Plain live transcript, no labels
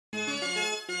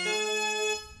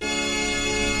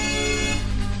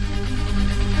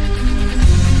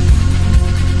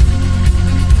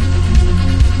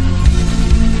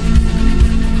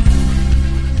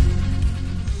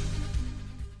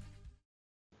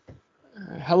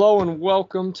Hello and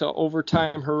welcome to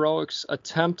Overtime Heroics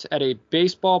attempt at a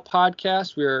baseball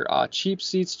podcast. We're Cheap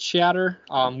Seats Chatter.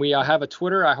 We have a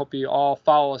Twitter. I hope you all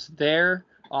follow us there.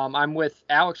 I'm with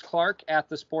Alex Clark at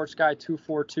the Sports Guy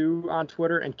 242 on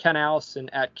Twitter and Ken Allison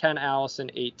at Ken Allison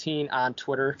 18 on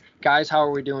Twitter. Guys, how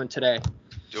are we doing today?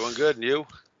 Doing good, and you?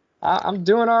 I'm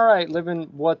doing all right. Living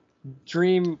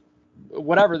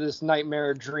whatever this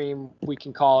nightmare dream we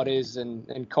can call it is in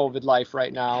COVID life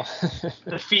right now.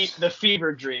 the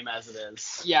fever dream, as it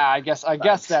is. Yeah, I guess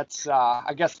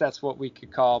that's what we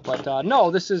could call it. But no,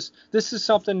 this is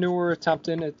something new we're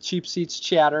attempting at Cheap Seats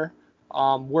Chatter.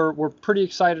 We're pretty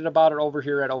excited about it over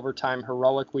here at Overtime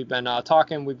Heroic. We've been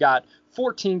talking. We've got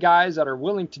 14 guys that are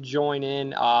willing to join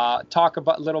in, talk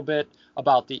about a little bit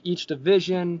about each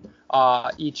division,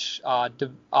 each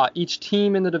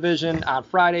team in the division. On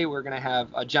Friday, we're going to have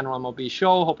a general MLB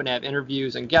show, hoping to have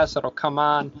interviews and guests that'll come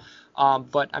on.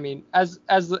 But I mean, as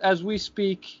we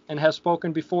speak and have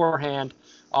spoken beforehand,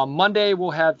 Monday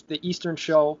we'll have the Eastern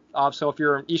show. So if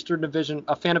you're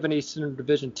a fan of an Eastern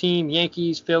Division team,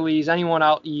 Yankees, Phillies, anyone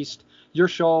out east, your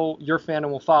show, your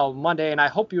fandom will follow Monday. And I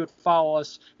hope you would follow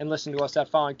us and listen to us that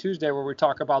following Tuesday, where we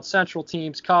talk about Central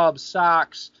teams, Cubs,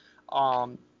 Sox,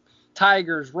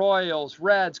 Tigers, Royals,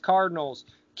 Reds, Cardinals.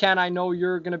 Ken, I know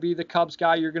you're going to be the Cubs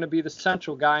guy. You're going to be the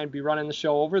Central guy and be running the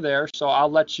show over there. So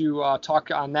I'll let you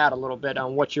talk on that a little bit,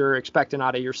 on what you're expecting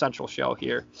out of your Central show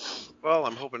here. Well,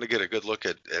 I'm hoping to get a good look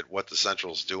at what the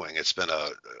Central's doing. It's been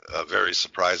a very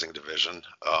surprising division,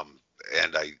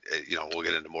 and we'll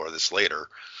get into more of this later.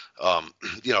 But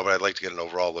I'd like to get an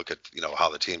overall look at how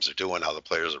the teams are doing, how the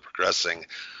players are progressing,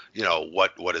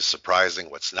 what is surprising,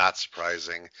 what's not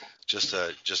surprising. Just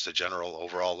a general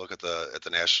overall look at the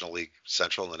National League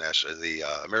Central and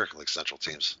the American League Central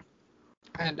teams.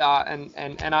 And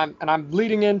I'm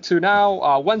leading into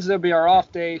now. Wednesday will be our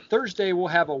off day. Thursday we'll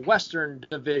have a Western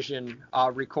Division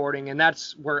recording, and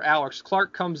that's where Alex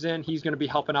Clark comes in. He's going to be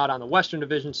helping out on the Western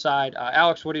Division side.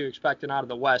 Alex, what are you expecting out of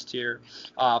the West here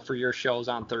for your shows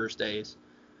on Thursdays?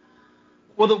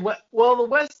 Well, the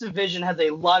West Division has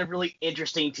a lot of really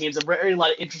interesting teams, a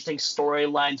lot of interesting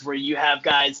storylines where you have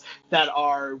guys that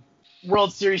are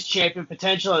World Series champion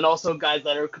potential and also guys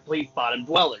that are complete bottom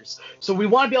dwellers. So we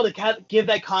want to be able to give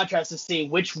that contrast of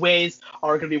seeing which ways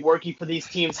are going to be working for these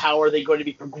teams, how are they going to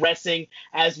be progressing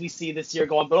as we see this year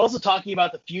going, but also talking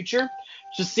about the future,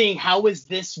 just seeing how is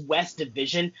this West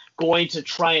Division going to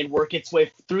try and work its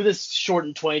way through this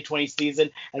shortened 2020 season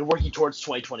and working towards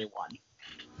 2021.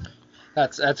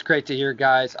 That's great to hear,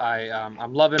 guys.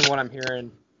 I'm loving what I'm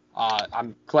hearing.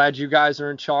 I'm glad you guys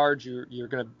are in charge.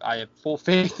 I have full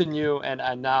faith in you,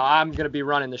 and now I'm gonna be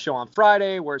running the show on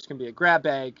Friday, where it's gonna be a grab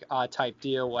bag type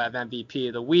deal. We'll have MVP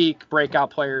of the week,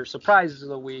 breakout players, surprises of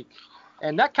the week,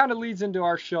 and that kind of leads into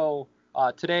our show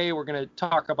today. We're gonna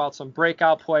talk about some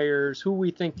breakout players, who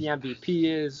we think the MVP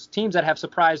is, teams that have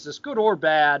surprised us, good or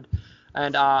bad.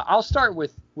 And I'll start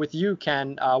with you,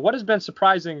 Ken. What has been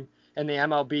surprising in the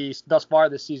MLB thus far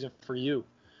this season for you?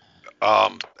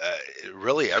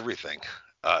 Really everything.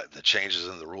 The changes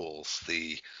in the rules,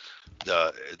 the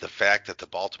fact that the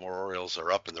Baltimore Orioles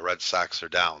are up and the Red Sox are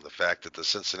down, the fact that the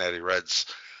Cincinnati Reds,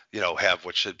 have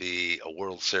what should be a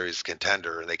World Series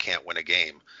contender and they can't win a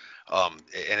game. And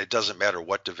it doesn't matter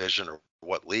what division or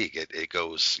what league it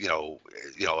goes,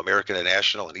 American and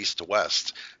National and East to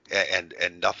West, and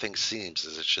nothing seems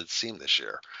as it should seem this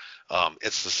year.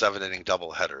 It's the 7-inning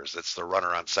doubleheaders. It's the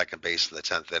runner on second base in the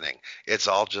 10th inning. It's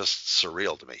all just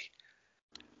surreal to me.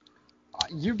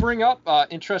 You bring up an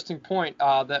interesting point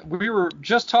that we were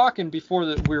just talking before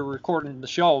that we were recording the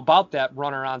show about that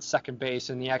runner on second base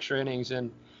in the extra innings. And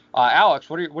Alex,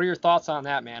 what are your thoughts on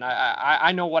that, man?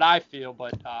 I know what I feel,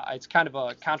 but it's kind of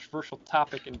a controversial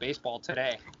topic in baseball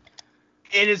today.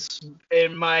 It is,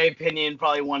 in my opinion,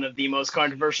 probably one of the most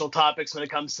controversial topics when it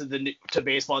comes to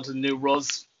baseball and to the new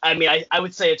rules. I mean, I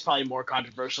would say it's probably more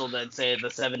controversial than, say, the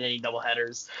 7-inning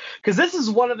doubleheaders, because this is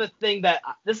one of the things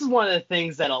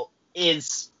that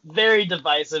is very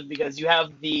divisive, because you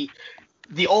have the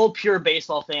old pure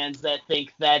baseball fans that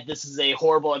think that this is a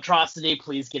horrible atrocity.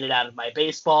 Please get it out of my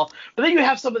baseball. But then you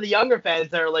have some of the younger fans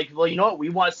that are like, well, you know what? We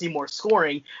want to see more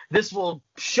scoring. This will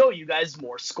show you guys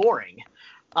more scoring.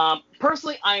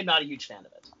 Personally, I am not a huge fan of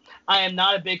it. I am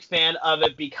not a big fan of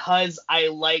it because I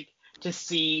like to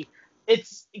see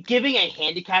it's giving a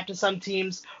handicap to some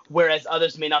teams, whereas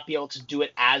others may not be able to do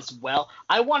it as well.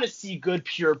 I want to see good,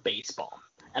 pure baseball.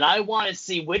 And I want to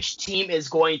see which team is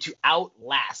going to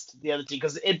outlast the other team.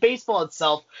 Because in baseball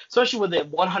itself, especially with the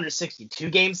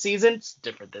 162-game season, it's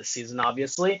different this season,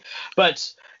 obviously,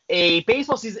 but a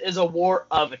baseball season is a war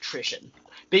of attrition.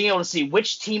 Being able to see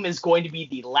which team is going to be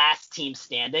the last team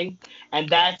standing, and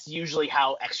that's usually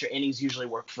how extra innings usually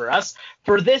work for us.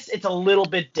 For this, it's a little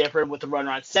bit different. With the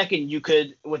runner on second, you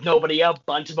could, with nobody up,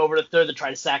 bunt him over to third to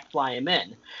try to sack fly him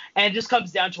in. And it just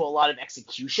comes down to a lot of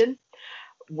execution,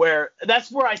 where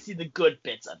that's where I see the good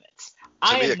bits of it.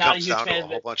 To me, it comes down to a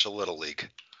whole bunch of Little League.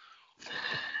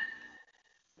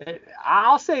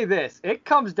 I'll say this. It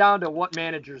comes down to what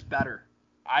manager's better.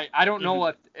 I don't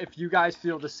know if you guys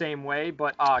feel the same way,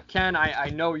 but Ken,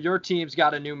 I know your team's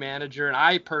got a new manager, and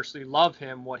I personally love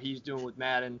him, what he's doing with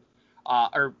Madden,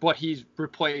 or what he's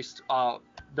replaced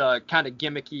the kind of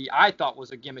gimmicky, I thought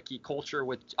was a gimmicky culture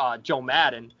with Joe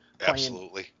Madden playing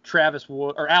Absolutely. Travis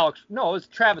Wood, or Alex, no, it was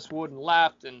Travis Wood and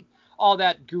left, and all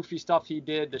that goofy stuff he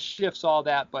did, the shifts, all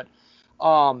that, but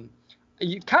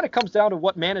it kind of comes down to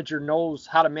what manager knows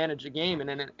how to manage a game. And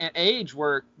in an age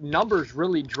where numbers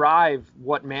really drive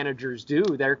what managers do,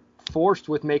 they're forced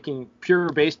with making pure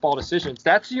baseball decisions.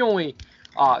 That's the only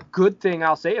good thing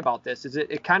I'll say about this, is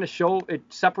it kind of it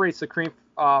separates the cream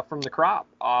from the crop.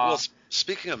 Well,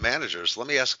 speaking of managers, let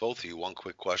me ask both of you one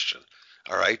quick question.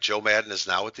 All right, Joe Madden is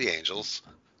now with the Angels.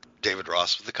 David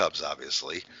Ross with the Cubs,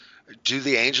 obviously. Do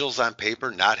the Angels on paper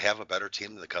not have a better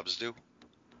team than the Cubs do?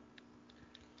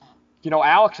 You know,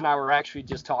 Alex and I were actually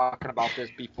just talking about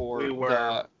this before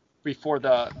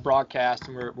the broadcast,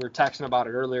 and we were texting about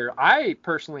it earlier. I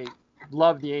personally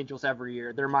love the Angels every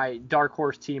year. They're my dark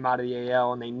horse team out of the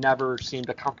AL, and they never seem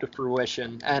to come to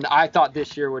fruition. And I thought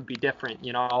this year would be different.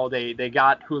 You know, they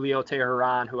got Julio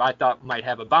Teheran, who I thought might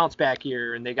have a bounce back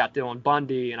year, and they got Dylan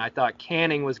Bundy, and I thought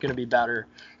Canning was going to be better.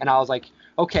 And I was like,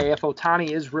 okay, if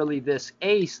Ohtani is really this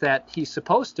ace that he's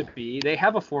supposed to be, they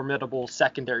have a formidable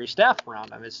secondary staff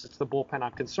around him. It's just the bullpen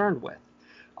I'm concerned with.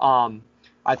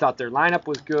 I thought their lineup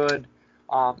was good.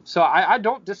 So I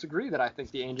don't disagree that I think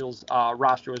the Angels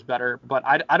roster was better, but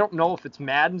I don't know if it's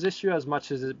Madden's issue as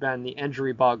much as it's been the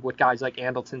injury bug with guys like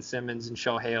Andrelton Simmons and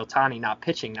Shohei Ohtani not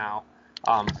pitching now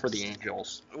for the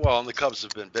Angels. Well, and the Cubs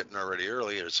have been bitten already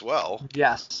earlier as well.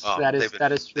 Yes,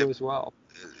 that is true as well.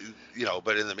 You know,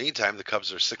 but in the meantime, the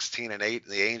Cubs are 16-8,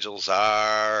 and the Angels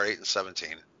are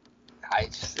 8-17.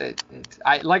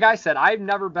 Like I said, I've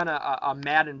never been a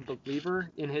Madden believer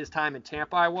in his time in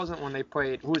Tampa. I wasn't when they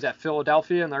played. Who was that?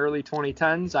 Philadelphia in the early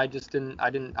 2010s. I just didn't. I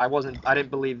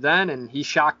didn't believe then, and he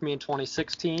shocked me in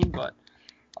 2016. But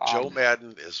Joe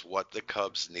Madden is what the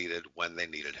Cubs needed when they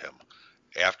needed him.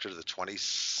 After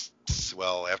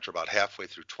about halfway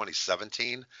through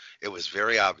 2017, it was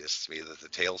very obvious to me that the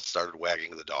tail started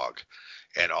wagging the dog,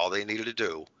 and all they needed to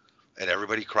do. And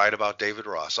everybody cried about David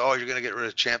Ross. Oh, you're going to get rid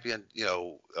of champion,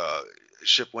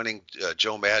 ship-winning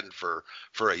Joe Madden for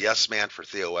a yes man for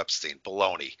Theo Epstein.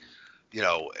 Baloney. You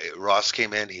know, Ross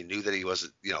came in. He knew that he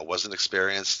wasn't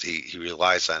experienced. He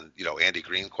relies on, Andy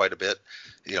Green quite a bit,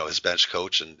 his bench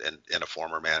coach and a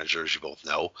former manager, as you both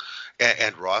know.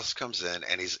 And Ross comes in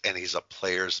and he's a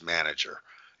player's manager.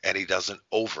 And he doesn't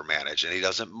overmanage, and he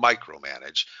doesn't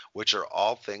micromanage, which are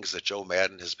all things that Joe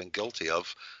Madden has been guilty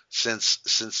of since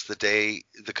the day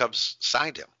the Cubs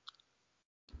signed him.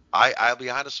 I'll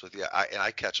be honest with you, I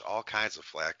catch all kinds of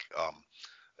flack.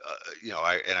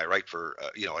 I write for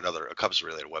a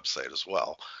Cubs-related website as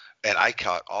well, and I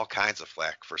caught all kinds of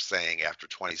flack for saying after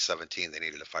 2017 they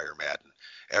needed to fire Madden.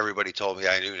 Everybody told me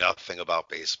I knew nothing about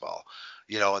baseball,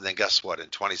 and then guess what? In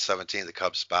 2017 the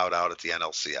Cubs bowed out at the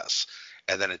NLCS.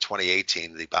 And then in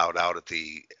 2018, they bowed out at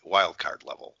the wild card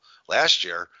level. Last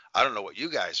year, I don't know what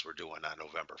you guys were doing on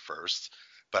November 1st,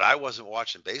 but I wasn't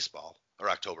watching baseball,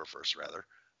 or October 1st, rather.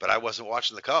 But I wasn't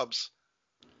watching the Cubs.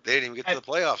 They didn't even get to the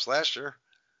playoffs last year.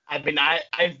 I've been a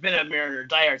Mariner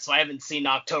diehard, so I haven't seen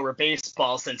October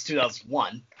baseball since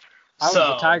 2001.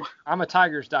 I'm a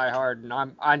Tigers diehard, and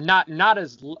I'm not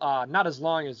as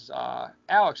long as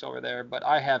Alex over there, but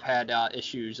I have had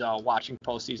issues watching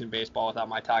postseason baseball without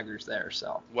my Tigers there.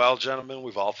 So. Well, gentlemen,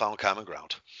 we've all found common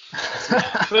ground.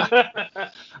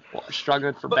 Well,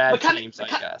 struggling for bad teams, I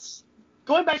guess.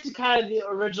 Going back to kind of the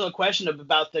original question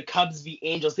about the Cubs v.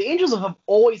 Angels, the Angels have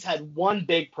always had one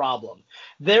big problem.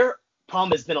 Their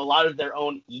problem has been a lot of their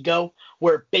own ego,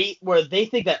 where they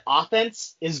think that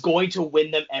offense is going to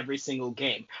win them every single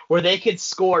game, where they could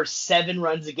score 7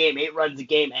 runs a game, 8 runs a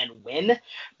game, and win.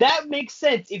 That makes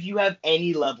sense if you have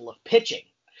any level of pitching.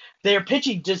 Their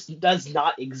pitching just does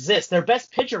not exist. Their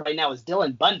best pitcher right now is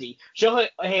Dylan Bundy. Shohei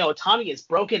Ohtani is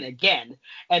broken again,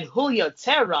 and Julio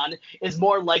Teheran is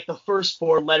more like the first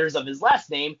 4 letters of his last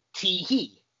name,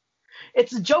 T-He.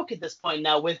 It's a joke at this point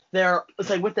now with their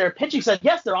pitching side.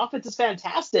 Yes, their offense is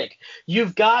fantastic.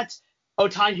 You've got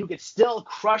Ohtani, who could still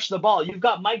crush the ball. You've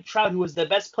got Mike Trout, who was the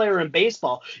best player in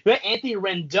baseball. You got Anthony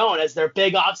Rendon as their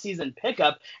big offseason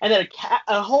pickup, and then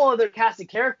a whole other cast of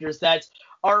characters that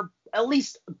are at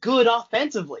least good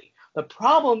offensively. The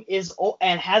problem is,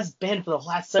 and has been for the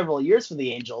last several years for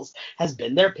the Angels, has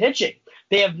been their pitching.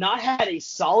 They have not had a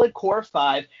solid core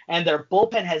five, and their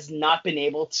bullpen has not been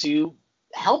able to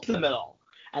help them at all.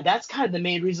 And that's kind of the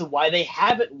main reason why they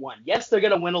haven't won. Yes, they're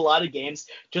going to win a lot of games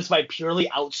just by purely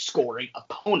outscoring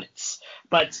opponents.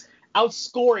 But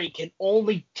outscoring can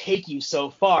only take you so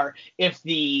far if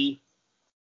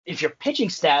your pitching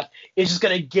staff is just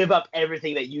going to give up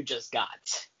everything that you just got.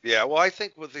 Yeah, well, I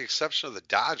think with the exception of the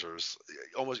Dodgers,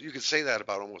 almost you could say that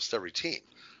about almost every team.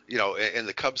 In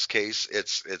the Cubs case,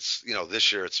 it's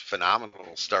this year it's phenomenal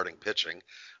starting pitching.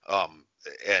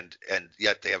 And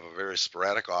yet they have a very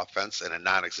sporadic offense and a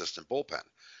non-existent bullpen.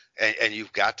 And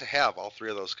you've got to have all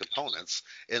three of those components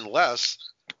unless,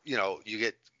 you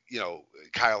get,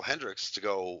 Kyle Hendricks to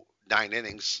go 9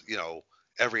 innings,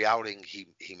 every outing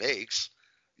he makes,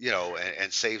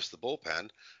 and saves the bullpen.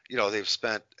 They've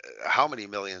spent how many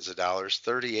millions of dollars,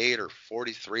 38 or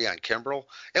 43 on Kimbrel,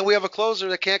 and we have a closer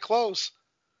that can't close.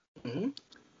 Mm-hmm.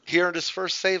 He earned his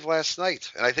first save last night,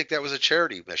 and I think that was a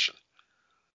charity mission.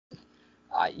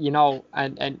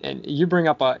 And you bring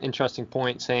up an interesting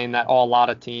point saying that a lot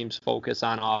of teams focus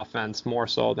on offense more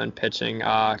so than pitching.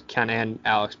 Ken and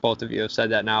Alex, both of you have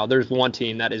said that now. There's one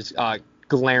team that is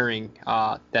glaring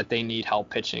that they need help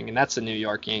pitching, and that's the New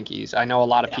York Yankees. I know a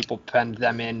lot of people penned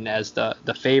them in as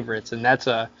the favorites, and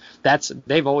that's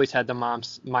they've always had the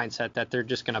mindset that they're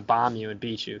just going to bomb you and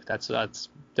beat you. That's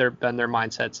been their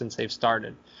mindset since they've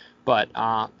started. But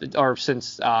or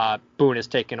since Boone has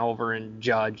taken over and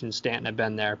Judge and Stanton have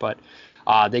been there. But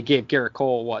they gave Garrett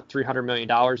Cole, $300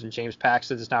 million, and James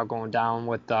Paxton is now going down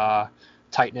with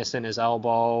tightness in his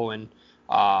elbow. And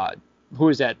who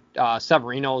is that?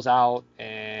 Severino's out,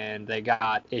 and they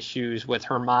got issues with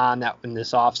Herman in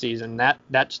this offseason.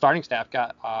 That starting staff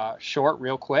got short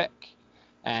real quick.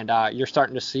 And you're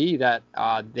starting to see that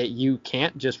you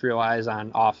can't just rely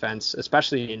on offense,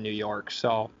 especially in New York.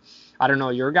 So I don't know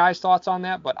your guys' thoughts on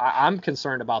that, but I'm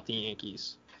concerned about the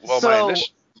Yankees. Well, go ahead.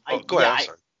 I'm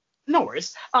sorry. No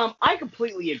worries. I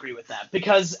completely agree with that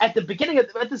because at the beginning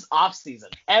of this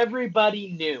offseason,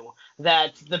 everybody knew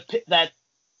that that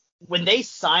when they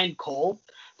signed Cole,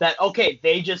 that okay,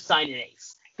 they just signed an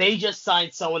ace. They just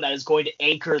signed someone that is going to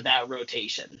anchor that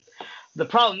rotation. The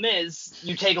problem is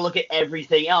you take a look at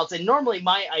everything else, and normally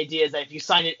my idea is that if you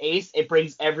sign an ace, it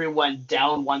brings everyone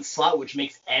down one slot, which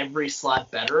makes every slot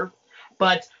better.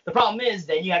 But the problem is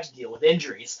then you have to deal with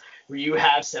injuries. Where you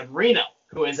have Severino,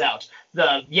 who is out.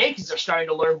 The Yankees are starting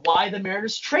to learn why the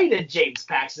Mariners traded James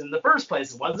Paxton in the first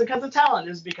place. It wasn't because of talent.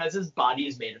 It was because his body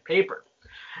is made of paper.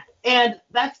 And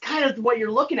that's kind of what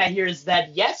you're looking at here is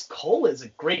that, yes, Cole is a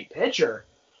great pitcher,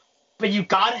 but you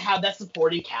got to have that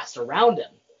supporting cast around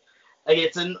him.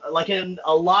 It's in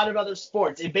a lot of other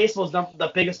sports. In baseball is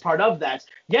the biggest part of that.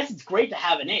 Yes, it's great to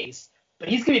have an ace, but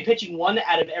he's going to be pitching 1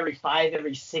 out of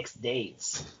every 6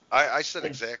 days. I said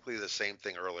exactly the same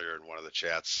thing earlier in one of the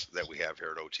chats that we have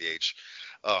here at OTH,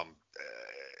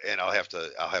 and I'll have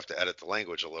to edit the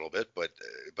language a little bit,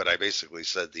 but I basically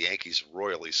said the Yankees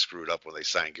royally screwed up when they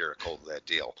signed Garrett Cole to that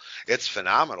deal. It's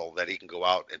phenomenal that he can go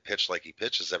out and pitch like he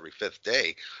pitches every 5th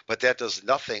day, but that does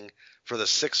nothing for the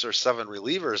 6 or 7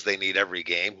 relievers they need every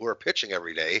game who are pitching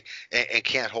every day and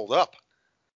can't hold up.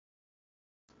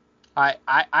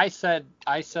 I said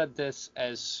this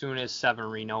as soon as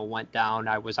Severino went down.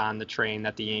 I was on the train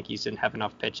that the Yankees didn't have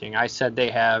enough pitching. I said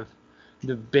they have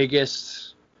the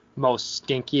biggest, most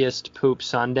stinkiest poop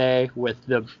sundae with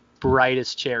the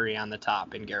brightest cherry on the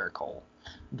top in Garrett Cole.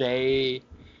 That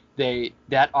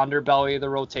underbelly of the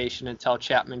rotation until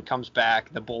Chapman comes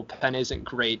back. The bullpen isn't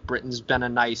great. Britton's been a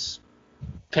nice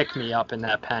pick-me-up in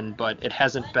that pen, but it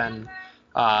hasn't been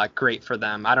great for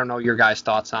them. I don't know your guys'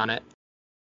 thoughts on it.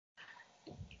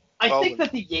 I think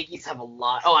that the Yankees have a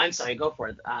lot. Oh, I'm sorry. Go for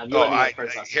it.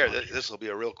 This will be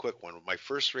a real quick one. My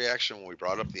first reaction when we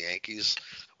brought up the Yankees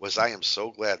was I am so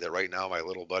glad that right now my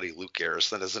little buddy Luke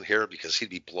Garrison isn't here because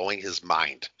he'd be blowing his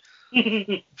mind.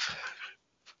 Your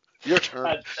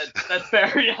turn. That's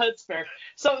fair. Yeah, that's fair.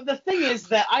 So the thing is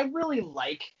that I really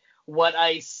like what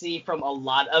I see from a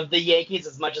lot of the Yankees,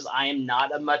 as much as I am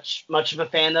not much of a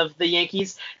fan of the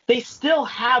Yankees. They still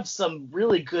have some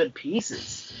really good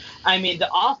pieces. I mean, the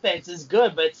offense is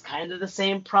good, but it's kind of the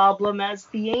same problem as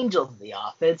the Angels. The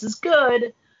offense is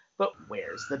good, but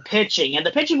where's the pitching? And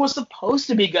the pitching was supposed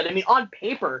to be good. I mean, on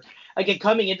paper, again,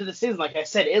 coming into the season, like I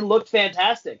said, it looked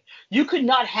fantastic. You could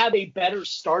not have a better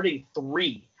starting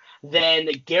 3 than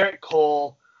Garrett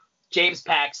Cole, James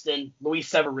Paxton, Luis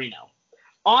Severino.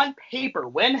 On paper,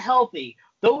 when healthy,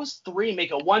 those three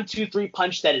make a 1-2-3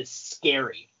 punch that is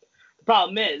scary. The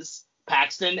problem is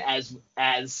Paxton, as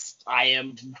I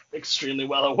am extremely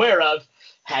well aware of,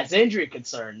 has injury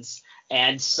concerns,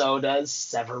 and so does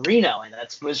Severino, and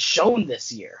that was shown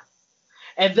this year.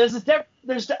 And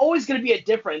there's always going to be a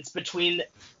difference between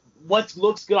what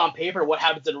looks good on paper and what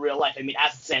happens in real life. I mean,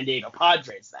 as the San Diego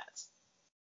Padres,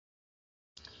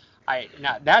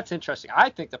 Now that's interesting. I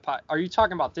think are you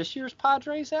talking about this year's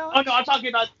Padres, Alex? Oh no, I'm talking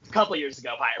about a couple years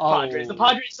ago Padres. The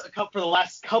Padres for the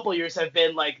last couple years have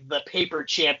been like the paper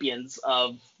champions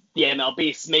of the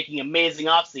MLB, making amazing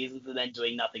off seasons and then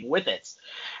doing nothing with it.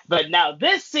 But now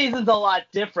this season's a lot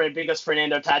different because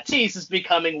Fernando Tatis is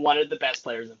becoming one of the best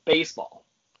players in baseball.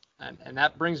 And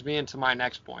that brings me into my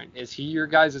next point. Is he your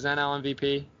guys' NL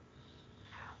MVP?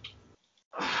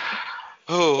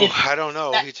 Oh, I don't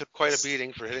know. He took quite a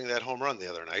beating for hitting that home run the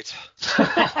other night.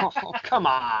 Oh, come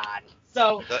on.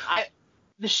 So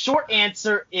the short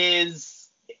answer is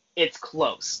it's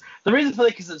close. The reason for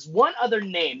that is there's one other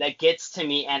name that gets to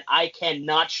me, and I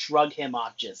cannot shrug him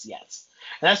off just yet.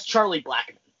 And that's Charlie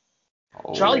Blackmon.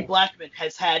 Oh. Charlie Blackmon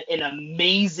has had an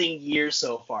amazing year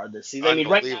so far this season. I mean,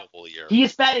 right now, year. He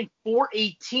is batting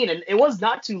 .418, and it was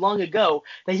not too long ago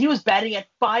that he was batting at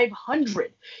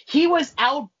 .500. He was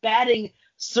out batting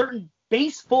certain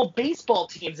baseball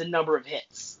teams in number of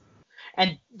hits.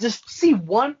 And just see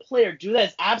one player do that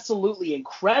is absolutely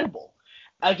incredible.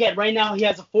 Again, right now he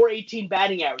has a .418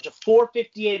 batting average, a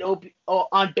 .458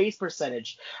 on base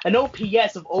percentage, an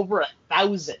OPS of over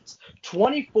 1,000,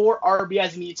 24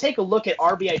 RBIs. I mean, you take a look at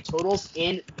RBI totals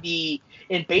in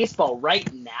baseball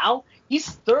right now. He's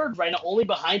third right now, only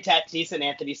behind Tatis and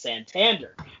Anthony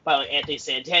Santander. By the way, Anthony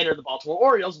Santander, the Baltimore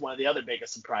Orioles, one of the other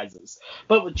biggest surprises.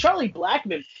 But with Charlie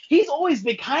Blackmon, he's always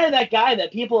been kind of that guy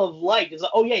that people have liked. He's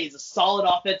like, oh yeah, he's a solid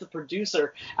offensive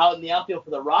producer out in the outfield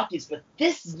for the Rockies. But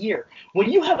this year, when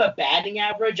you have a batting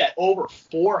average at over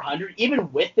 400,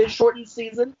 even with this shortened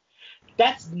season,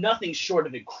 that's nothing short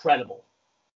of incredible.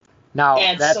 Now,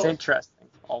 that's interesting.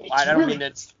 Oh, I don't mean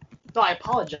it. No, I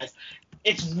apologize.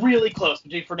 It's really close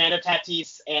between Fernando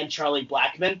Tatis and Charlie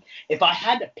Blackmon. If I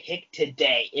had to pick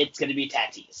today, it's going to be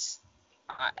Tatis.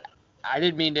 I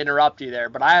didn't mean to interrupt you there,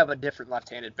 but I have a different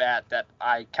left-handed bat that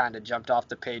I kind of jumped off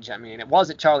the page. I mean, it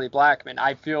wasn't Charlie Blackmon.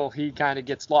 I feel he kind of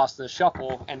gets lost in the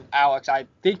shuffle. And, Alex, I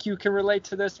think you can relate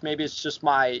to this. Maybe it's just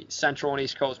my Central and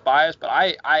East Coast bias, but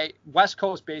West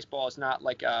Coast baseball is not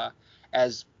like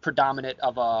as predominant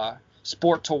of a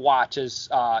sport to watch as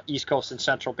East Coast and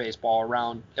Central baseball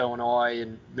around Illinois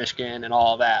and Michigan and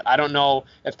all of that. I don't know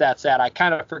if that's that. I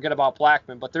kind of forget about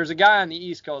Blackmon, but there's a guy on the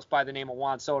East Coast by the name of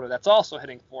Juan Soto that's also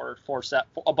hitting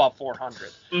above 400.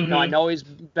 Mm-hmm. Now, I know he's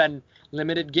been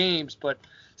limited games, but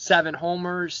 7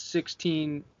 homers,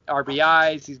 16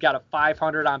 RBIs. He's got a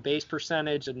 500 on base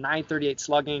percentage, a 938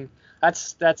 slugging.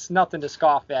 That's nothing to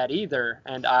scoff at either.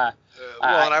 And I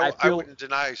wouldn't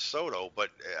deny Soto, but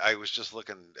I was just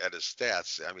looking at his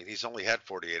stats. I mean, he's only had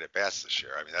 48 at bats this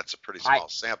year. I mean, that's a pretty small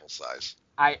sample size.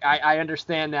 I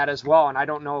understand that as well, and I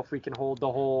don't know if we can hold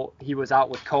the whole he was out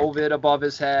with COVID above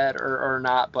his head or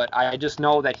not, but I just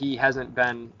know that he hasn't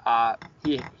been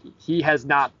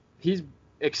he's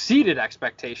exceeded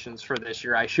expectations for this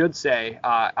year, I should say,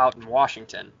 out in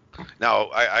Washington. Now,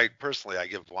 I personally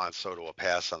give Juan Soto a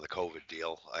pass on the COVID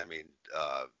deal. I mean,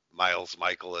 Miles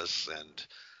Michaelis and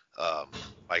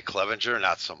Mike Clevinger,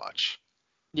 not so much.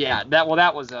 Yeah, that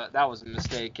was a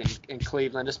mistake in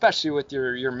Cleveland, especially with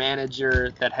your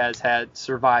manager that has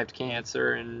survived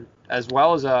cancer, and as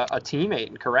well as a teammate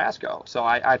in Carrasco. So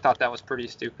I thought that was pretty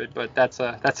stupid, but that's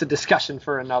a discussion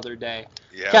for another day.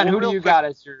 Yeah, Ken, who do you got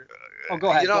as your? Oh,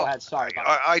 go ahead. Go ahead. Sorry.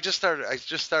 I just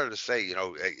started to say,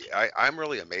 I'm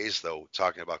really amazed though,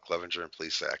 talking about Clevinger and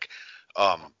Plesac,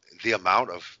 the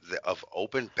amount of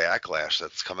open backlash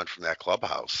that's coming from that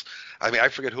clubhouse. I mean, I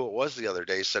forget who it was the other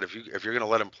day said if you're going to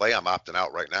let him play, I'm opting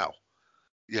out right now.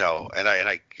 And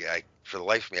I for the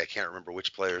life of me, I can't remember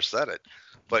which player said it,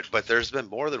 but there's been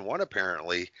more than one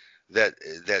apparently that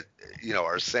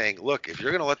are saying, look, if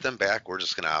you're going to let them back, we're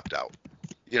just going to opt out.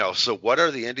 So what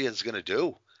are the Indians going to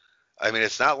do? I mean,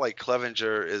 it's not like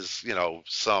Clevinger is,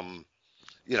 some,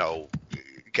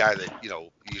 guy that,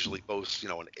 usually boasts, an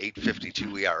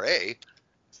 8.52 ERA.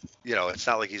 It's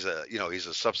not like he's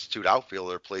a substitute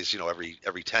outfielder, plays,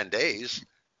 every 10 days.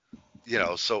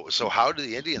 So how do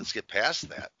the Indians get past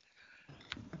that?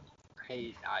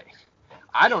 Hey,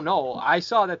 I don't know. I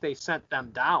saw that they sent them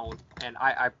down, and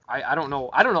I don't know.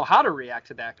 I don't know how to react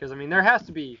to that, because I mean, there has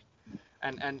to be,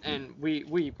 and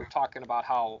we were talking about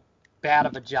how bad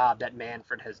of a job that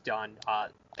Manfred has done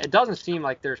it doesn't seem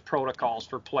like there's protocols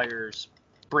for players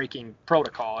breaking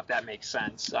protocol, if that makes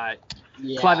sense.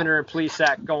 Clevenger and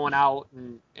Plesac going out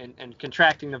and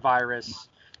contracting the virus,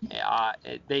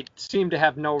 they seem to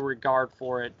have no regard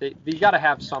for it. You got to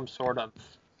have some sort of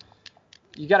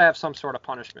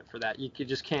punishment for that. You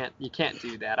can't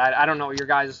do that. I don't know your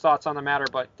guys' thoughts on the matter,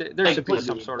 but there should be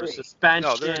some sort of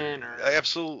suspension.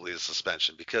 Absolutely a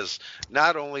suspension, because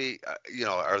not only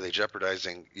are they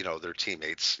jeopardizing their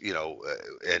teammates,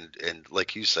 and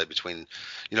like you said, between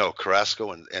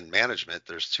Carrasco and management,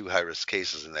 there's 2 high-risk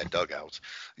cases in that dugout,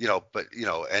 but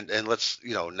and let's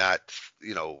not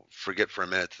forget for a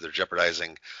minute that they're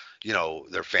jeopardizing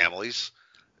their families,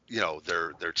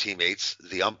 their teammates,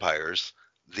 the umpires,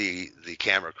 the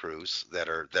camera crews that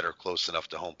are close enough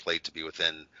to home plate to be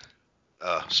within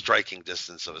striking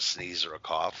distance of a sneeze or a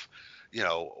cough,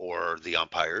 or the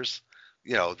umpires.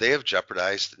 They have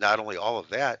jeopardized not only all of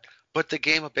that, but the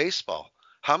game of baseball.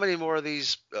 How many more of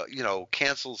these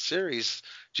canceled series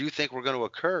do you think were going to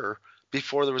occur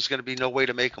before there was going to be no way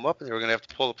to make them up and they were going to have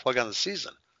to pull the plug on the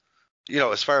season?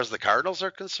 As far as the Cardinals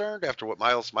are concerned, after what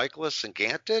Miles Mikolas and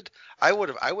Gant did, I would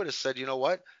have said, you know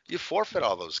what, you forfeit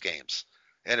all those games.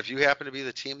 And if you happen to be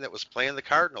the team that was playing the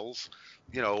Cardinals,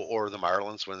 or the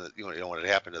Marlins when when it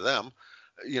happened to them,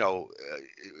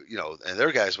 and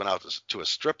their guys went out to a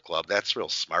strip club, that's real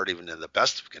smart, even in the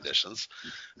best of conditions,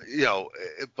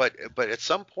 but at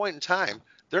some point in time,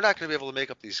 they're not going to be able to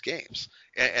make up these games.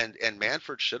 And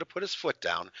Manfred should have put his foot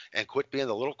down and quit being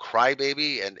the little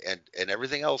crybaby and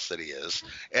everything else that he is,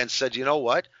 and said, you know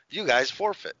what, you guys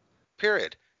forfeit,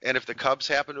 period. And if the Cubs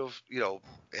happen to have,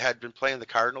 had been playing the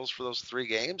Cardinals for those 3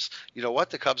 games, you know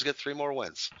what, the Cubs get 3 more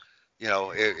wins.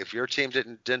 If your team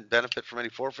didn't benefit from any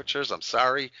forfeitures, I'm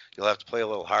sorry, you'll have to play a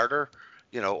little harder,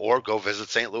 or go visit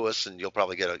St. Louis and you'll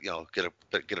probably get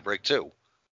a break too.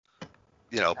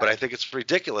 But I think it's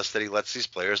ridiculous that he lets these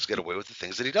players get away with the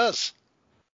things that he does.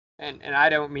 And I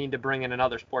don't mean to bring in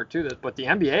another sport to this, but the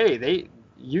NBA,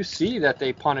 you see that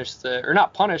they punish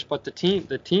but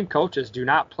the team coaches do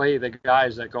not play the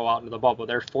guys that go out into the bubble.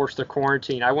 They're forced to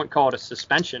quarantine. I wouldn't call it a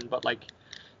suspension, but like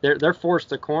they're forced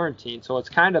to quarantine. So it's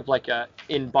kind of like a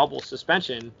in bubble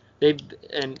suspension.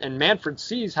 And Manfred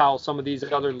sees how some of these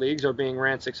other leagues are being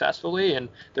ran successfully, and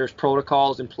there's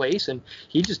protocols in place, and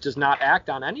he just does not act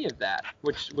on any of that,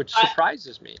 which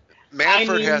surprises me.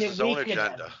 Manfred has his own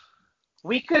agenda.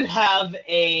 We could have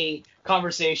a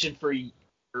conversation for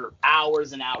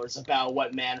hours and hours about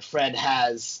what Manfred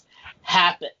has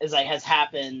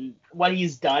happened, what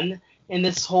he's done in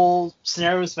this whole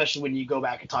scenario, especially when you go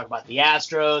back and talk about the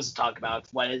Astros, talk about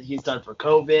what he's done for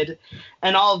COVID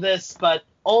and all this. But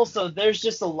also, there's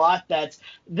just a lot that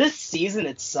this season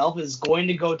itself is going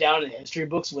to go down in history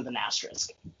books with an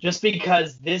asterisk, just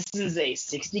because this is a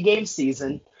 60-game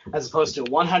season as opposed to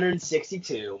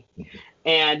 162.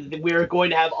 And we're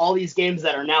going to have all these games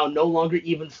that are now no longer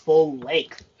even full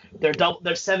length. They're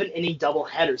 7-inning double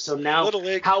headers. So now Little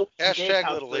League. How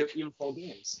Hashtag Little League. Even full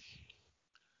games.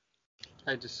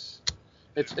 It's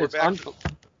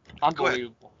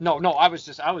unbelievable. No, I was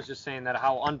just saying that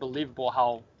how unbelievable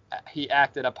how he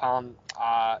acted upon.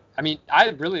 I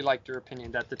really liked your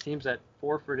opinion that the teams that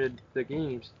forfeited the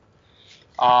games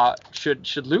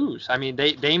should lose. I mean,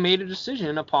 they made a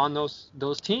decision upon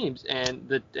those teams, and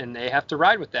they have to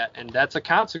ride with that, and that's a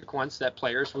consequence that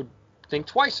players would think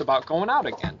twice about going out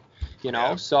again.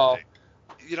 So.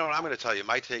 I'm going to tell you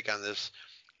my take on this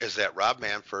is that Rob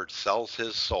Manfred sells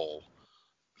his soul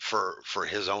for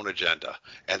his own agenda,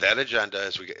 and that agenda,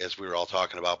 as we were all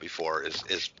talking about before,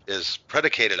 is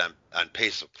predicated on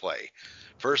pace of play.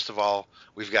 First of all,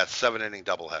 we've got 7-inning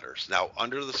doubleheaders. Now,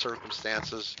 under the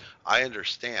circumstances, I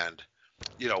understand,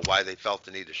 why they felt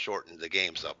the need to shorten the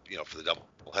games up, for the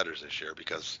doubleheaders this year,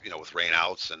 because, with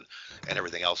rainouts and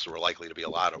everything else, there were likely to be a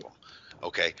lot of them.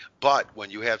 Okay, but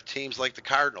when you have teams like the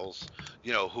Cardinals,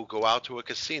 who go out to a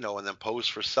casino and then pose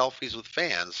for selfies with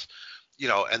fans,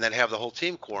 and then have the whole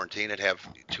team quarantine and have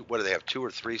 2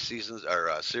 or 3 seasons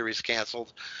or series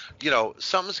canceled,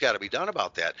 something's got to be done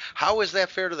about that. How is that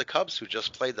fair to the Cubs, who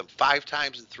just played them 5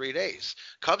 times in 3 days?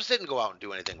 Cubs didn't go out and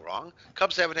do anything wrong.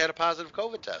 Cubs haven't had a positive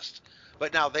COVID test.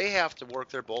 But now they have to work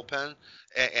their bullpen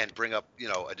and bring up,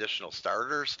 additional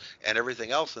starters and everything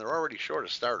else, and they're already short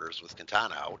of starters with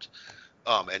Quintana out,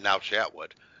 and now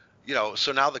Chatwood.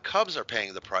 So now the Cubs are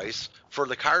paying the price for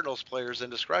the Cardinals players'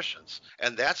 indiscretions,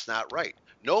 and that's not right.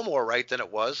 No more right than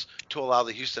it was to allow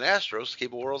the Houston Astros to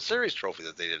keep a World Series trophy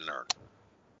that they didn't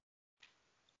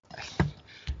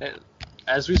earn.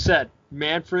 As we said,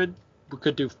 Manfred, we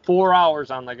could do 4 hours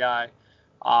on the guy.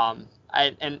 And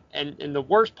the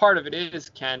worst part of it is,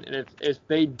 Ken, if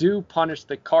they do punish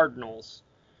the Cardinals,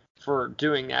 for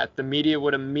doing that, the media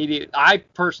would I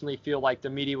personally feel like the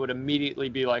media would immediately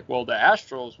be like, well, the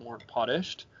Astros weren't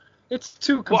punished. It's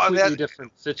two completely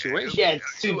different situations. Yeah,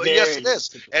 it's two yes, it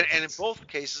is. And in both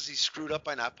cases, he screwed up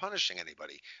by not punishing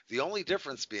anybody. The only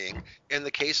difference being, in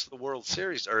the case of the World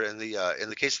Series, or in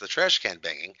the case of the trash can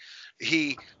banging,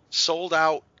 he sold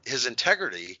out his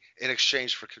integrity in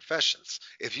exchange for confessions.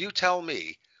 If you tell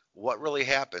me what really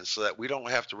happened so that we don't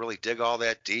have to really dig all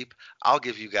that deep, I'll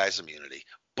give you guys immunity.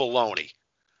 Baloney.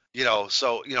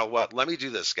 So you know what? Let me do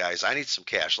this, guys. I need some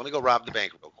cash. Let me go rob the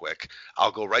bank real quick.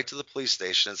 I'll go right to the police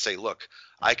station and say, look,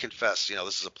 I confess,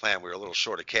 this is a plan. We were a little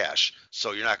short of cash,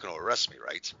 so you're not going to arrest me,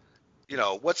 right?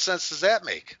 What sense does that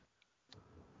make?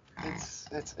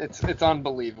 It's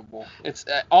unbelievable. It's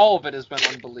all of it has been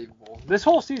unbelievable. This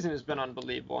whole season has been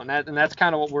unbelievable, and that's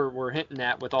kind of what we're hinting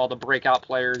at with all the breakout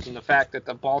players and the fact that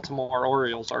the Baltimore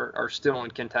Orioles are still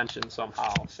in contention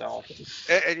somehow. So,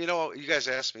 and you guys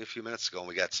asked me a few minutes ago, and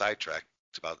we got sidetracked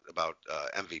about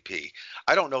MVP.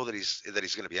 I don't know that he's going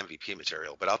to be MVP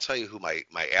material, but I'll tell you who my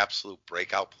absolute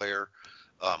breakout player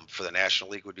for the National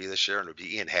League would be this year, and it would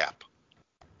be Ian Happ.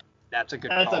 That's a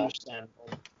good call. That's understandable.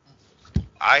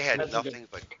 I had nothing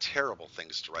but terrible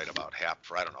things to write about Happ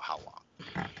for I don't know how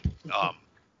long.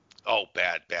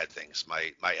 Bad things.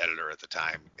 My editor at the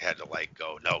time had to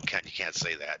go, no, Ken, you can't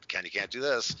say that. Ken, you can't do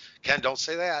this. Ken, don't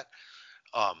say that.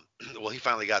 Well, he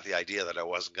finally got the idea that I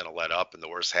wasn't going to let up, and the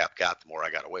worse Happ got, the more I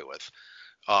got away with.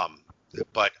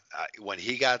 But when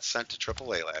he got sent to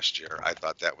AAA last year, I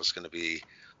thought that was going to be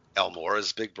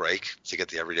Almora's big break to get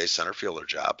the everyday center fielder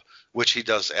job, which he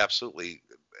does absolutely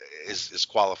is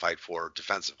qualified for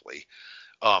defensively.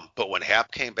 But when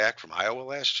Happ came back from Iowa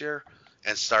last year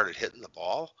and started hitting the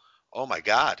ball, oh my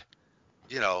God,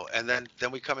 and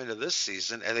then we come into this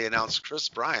season and they announced Chris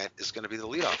Bryant is going to be the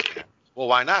leadoff man. Well,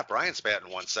 why not? Bryant's batting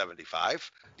 175.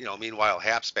 Meanwhile,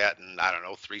 Happ's batting,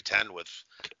 310 with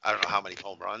I don't know how many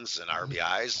home runs and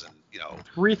RBIs and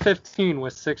 315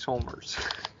 with 6 homers.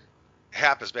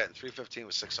 Happ is batting 315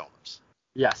 with 6 homers.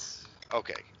 Yes.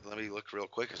 Okay, let me look real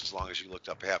quick. As long as you looked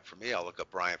up Happ for me, I'll look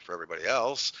up Bryant for everybody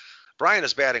else. Bryant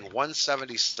is batting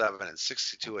 177 and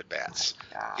 62 at bats.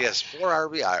 He has 4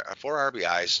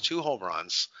 RBIs, 2 home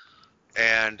runs,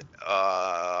 and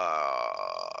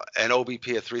an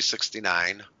OBP of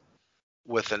 369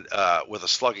 with a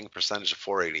slugging percentage of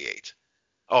 488.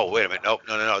 Oh, wait a minute. No.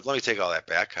 Let me take all that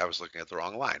back. I was looking at the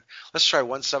wrong line. Let's try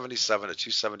 177, a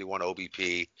 271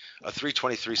 OBP, a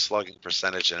 323 slugging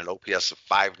percentage, and an OPS of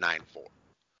 594.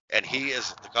 And he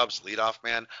is the Cubs leadoff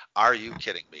man. Are you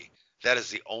kidding me? That is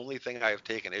the only thing I have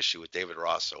taken issue with David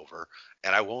Ross over,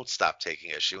 and I won't stop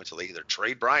taking issue until they either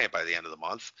trade Bryant by the end of the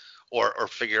month or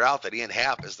figure out that Ian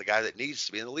Happ is the guy that needs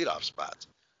to be in the leadoff spot.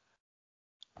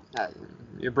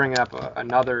 You're bringing up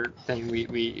another thing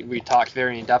we talked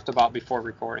very in depth about before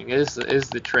recording is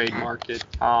the trade market.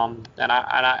 And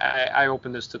I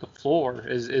open this to the floor.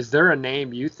 Is there a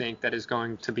name you think that is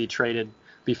going to be traded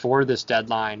before this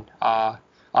deadline?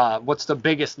 What's the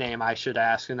biggest name, I should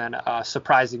ask, and then a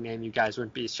surprising name you guys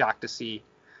would be shocked to see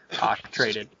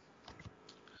traded?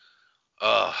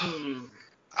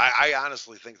 I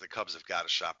honestly think the Cubs have got to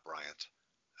shop Bryant.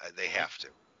 They have to.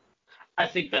 I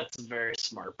think that's a very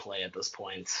smart play at this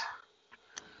point.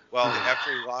 Well, after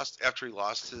he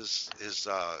lost his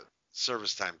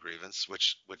service time grievance,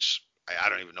 which I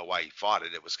don't even know why he fought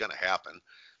it. It was going to happen.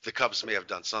 The Cubs may have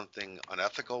done something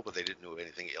unethical, but they didn't do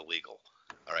anything illegal.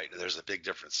 All right, and there's a big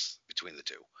difference between the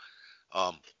two.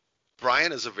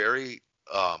 Bryant is a very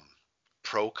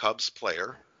pro Cubs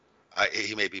player.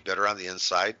 He may be better on the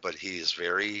inside, but he is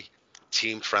very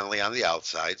team friendly on the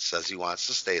outside. Says he wants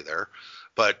to stay there,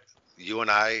 but you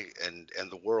and I and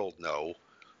the world know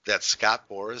that Scott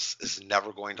Boras is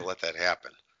never going to let that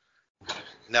happen.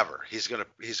 Never. He's gonna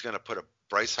put a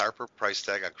Bryce Harper price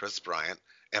tag on Chris Bryant,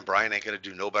 and Bryant ain't gonna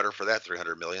do no better for that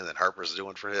 $300 million than Harper's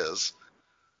doing for his.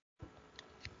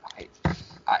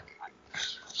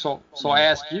 So I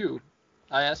ask you,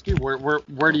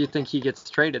 where do you think he gets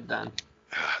traded then?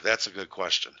 That's a good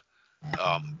question.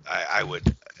 I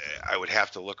would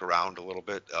have to look around a little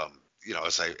bit.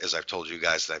 As I've told you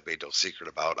guys that I've made no secret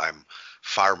about, I'm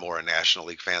far more a National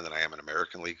League fan than I am an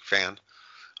American League fan.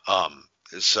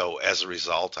 So as a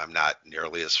result, I'm not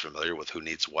nearly as familiar with who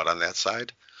needs what on that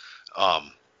side.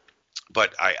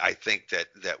 But I think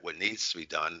that what needs to be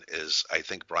done is I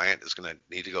think Bryant is going to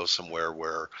need to go somewhere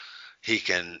where he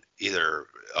can either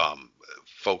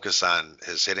focus on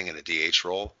his hitting in a DH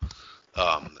role,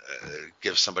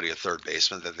 give somebody a third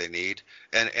baseman that they need,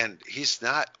 and he's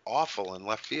not awful in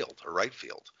left field or right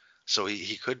field, so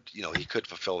he could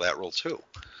fulfill that role too.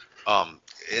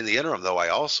 In the interim, though, I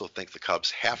also think the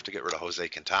Cubs have to get rid of Jose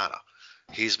Quintana.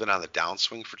 He's been on the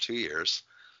downswing for 2 years.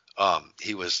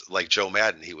 He was like Joe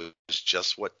Madden. He was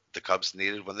just what the Cubs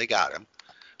needed when they got him.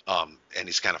 And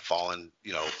he's kind of fallen,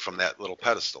 from that little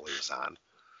pedestal he was on.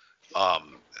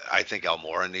 I think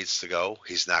Almora needs to go.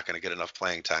 He's not going to get enough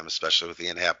playing time, especially with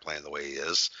Ian Happ playing the way he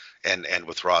is, and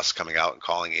with Ross coming out and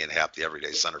calling Ian Happ the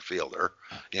everyday center fielder.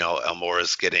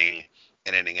 Almora's getting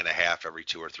an inning and a half every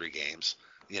 2 or 3 games.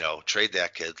 Trade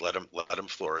that kid, let him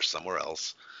flourish somewhere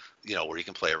else, where he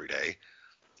can play every day.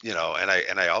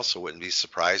 And I also wouldn't be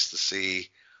surprised to see,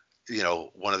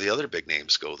 one of the other big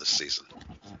names go this season.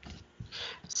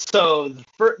 So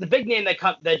the big name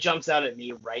that jumps out at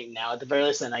me right now, at the very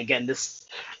least, and again, this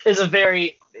is a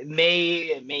very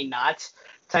may not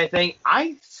type thing.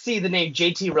 I see the name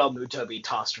JT Realmuto be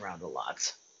tossed around a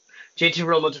lot. JT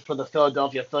Realmuto for the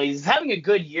Philadelphia Phillies is having a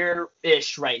good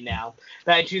year-ish right now.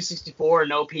 Batting 264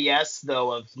 and OPS,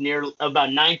 though, of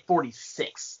about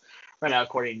 946 right now,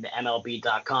 according to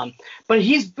MLB.com. But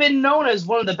he's been known as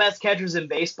one of the best catchers in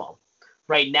baseball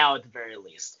right now, at the very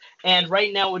least. And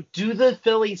right now, do the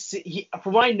Phillies?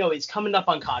 From what I know, he's coming up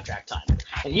on contract time,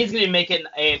 and he's going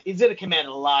to he's going to command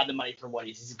a lot of money for what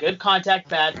he is. He's a good contact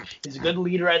bat. He's a good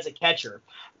leader as a catcher.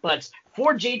 But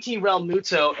for JT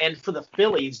Realmuto and for the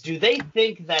Phillies, do they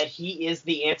think that he is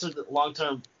the answer to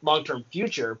the long-term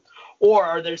future, or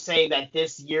are they saying that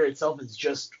this year itself is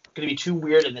just going to be too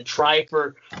weird and then try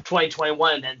for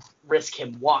 2021 and then risk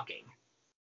him walking?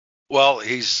 Well,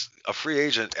 he's a free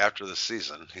agent after the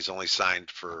season. He's only signed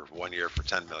for 1 year for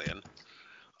 $10 million.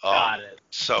 Got it.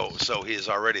 So he is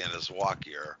already in his walk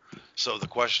year. So the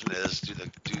question is, do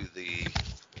the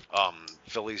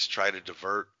Phillies try to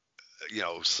divert,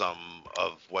 some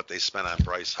of what they spent on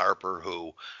Bryce Harper,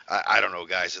 who I don't know,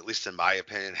 guys. At least in my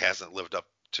opinion, hasn't lived up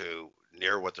to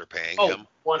near what they're paying him.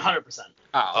 100%.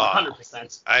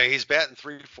 100%. He's batting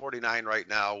 .349 right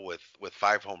now with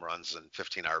 5 home runs and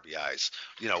 15 RBIs,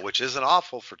 which isn't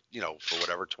awful for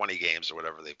whatever 20 games or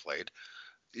whatever they played,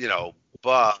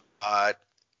 but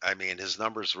his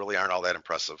numbers really aren't all that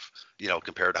impressive,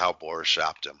 compared to how Boras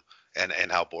shopped him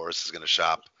and how Boras is going to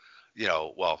shop,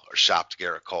 shopped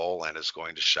Garrett Cole and is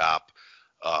going to shop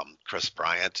Chris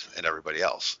Bryant and everybody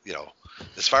else.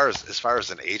 As far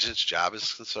as an agent's job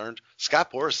is concerned,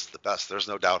 Scott Boras is the best. There's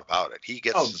no doubt about it. He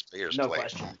gets his players no paid.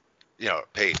 Question.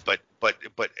 Paid. But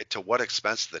to what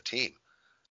expense to the team?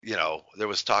 There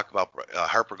was talk about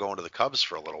Harper going to the Cubs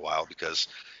for a little while because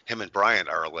him and Bryant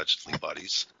are allegedly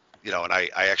buddies. And I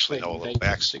actually know a little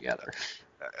backstory together.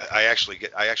 I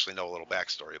actually know a little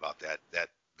backstory about that. That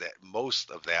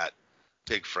most of that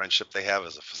big friendship they have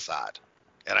is a facade.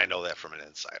 And I know that from an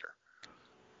insider.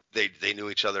 They knew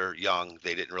each other young.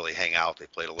 They didn't really hang out. They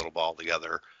played a little ball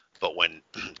together. But when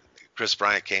Chris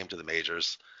Bryant came to the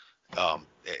majors,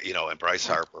 and Bryce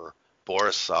Harper,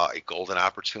 Boras saw a golden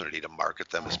opportunity to market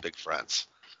them as big friends,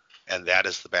 and that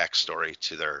is the backstory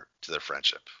to their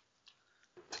friendship.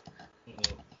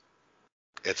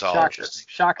 It's all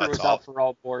Shocker was out for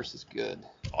all. Boras is good.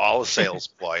 All a sales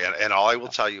ploy, and all I will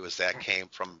tell you is that came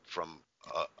from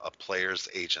a player's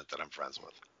agent that I'm friends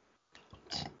with.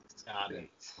 Got it.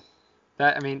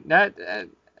 That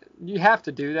you have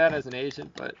to do that as an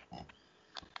agent, but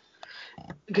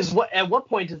because at what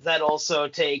point does that also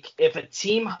take? If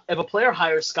a player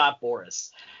hires Scott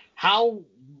Boras, how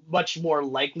much more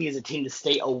likely is a team to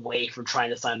stay away from trying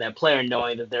to sign that player,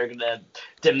 knowing that they're going to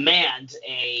demand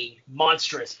a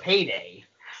monstrous payday,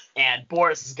 and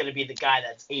Boras is going to be the guy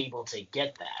that's able to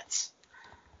get that?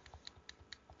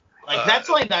 That's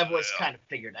something that was kind of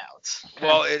figured out.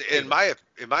 Well, in my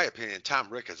opinion, Tom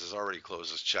Ricketts has already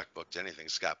closed his checkbook to anything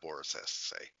Scott Boras has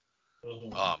to say.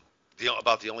 Mm-hmm.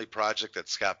 About the only project that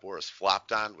Scott Boras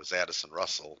flopped on was Addison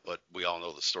Russell, but we all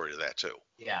know the story of that too.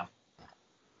 Yeah.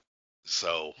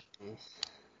 So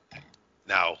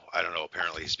now I don't know.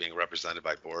 Apparently, he's being represented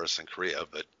by Boras in Korea,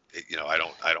 but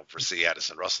I don't foresee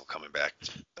Addison Russell coming back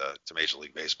to Major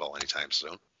League Baseball anytime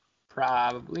soon.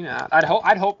 Probably not. I'd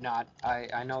hope not.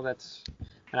 I know that's,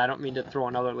 and I don't mean to throw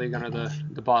another league under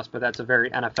the bus, but that's a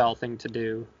very NFL thing to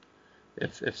do,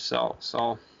 if so.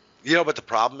 So. But the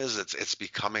problem is it's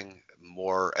becoming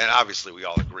more, and obviously we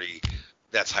all agree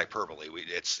that's hyperbole.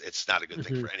 It's not a good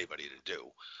thing for anybody to do,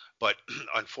 but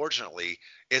unfortunately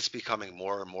it's becoming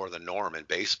more and more the norm in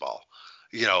baseball.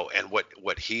 And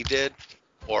what he did,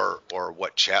 or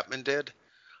what Chapman did,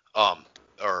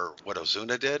 or what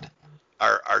Ozuna did,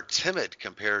 are timid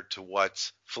compared to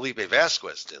what Felipe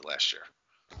Vasquez did last year.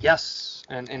 Yes,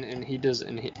 and he does,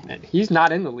 and he's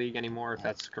not in the league anymore, if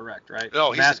that's correct, right?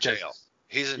 No, he's in jail.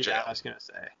 He's in jail. I was gonna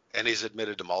say. And he's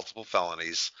admitted to multiple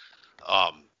felonies.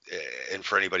 and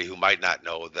for anybody who might not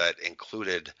know, that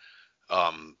included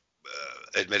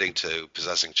admitting to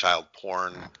possessing child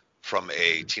porn from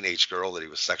a teenage girl that he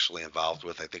was sexually involved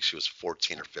with. I think she was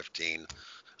 14 or 15,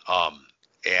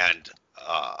 and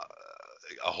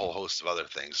a whole host of other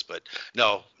things. But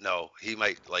no, he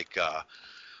might like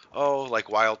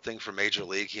Wild Thing for Major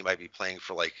League. He might be playing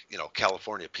for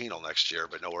California Penal next year,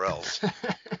 but nowhere else.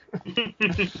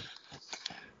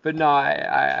 But no,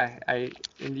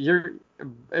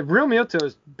 Real Muto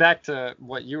is back to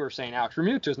what you were saying, Alex.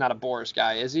 Real Muto is not a Boris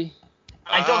guy, is he?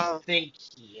 I don't think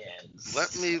he is.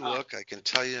 Let me look. I can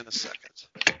tell you in a second.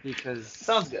 Because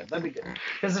sounds good. That'd be good.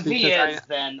 Because if he is,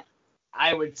 then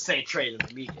I would say trade him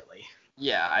immediately.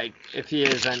 Yeah, if he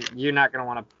is, then you're not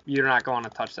going to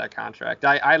touch that contract.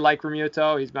 I like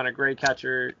Remuto. He's been a great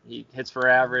catcher. He hits for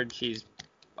average. He's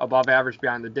above average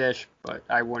behind the dish, but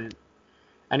I wouldn't.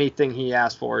 Anything he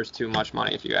asks for is too much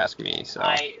money, if you ask me. So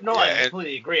I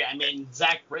completely agree. I mean,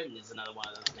 Zach Britton is another one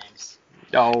of those names.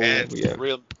 Oh, and yeah.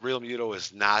 Real Muto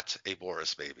is not a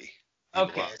Boris baby.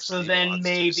 Okay, so then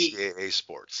maybe CAA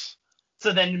Sports.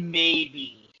 So then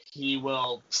maybe he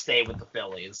will stay with the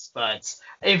Phillies. But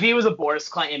if he was a Boris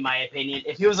client, in my opinion,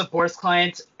 if he was a Boris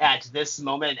client at this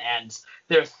moment and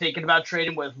they're thinking about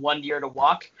trading with 1 year to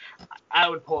walk, I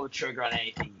would pull the trigger on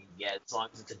anything you can get as long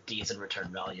as it's a decent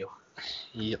return value.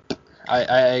 Yep, I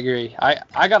agree.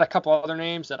 I got a couple other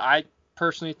names that I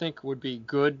personally think would be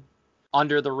good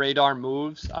under the radar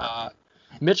moves.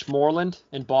 Mitch Moreland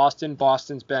in Boston.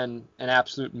 Boston's been an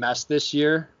absolute mess this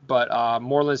year, but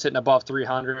Moreland's hitting above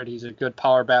 300. He's a good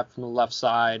power bat from the left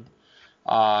side.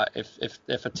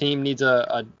 If a team needs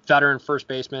a veteran first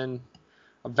baseman,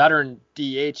 a veteran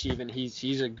DH even,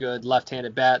 he's a good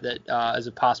left-handed bat that is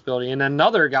a possibility. And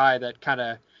another guy that kind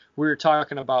of we were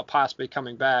talking about possibly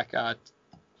coming back,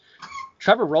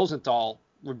 Trevor Rosenthal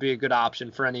would be a good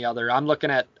option for any other. I'm looking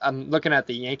at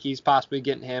the Yankees possibly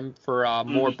getting him for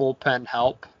more bullpen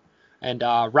help, and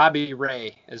Robbie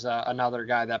Ray is another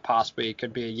guy that possibly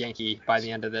could be a Yankee by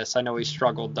the end of this. I know he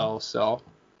struggled though, so.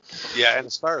 Yeah, and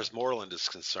as far as Moreland is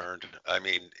concerned, I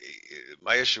mean,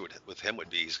 my issue with him would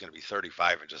be he's going to be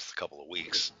 35 in just a couple of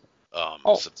weeks.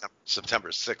 September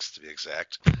 6th to be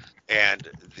exact. And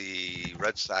the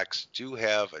Red Sox do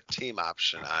have a team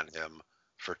option on him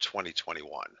for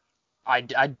 2021.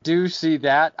 I do see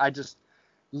that. I just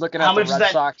looking at the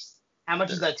Red Sox. How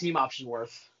much is that team option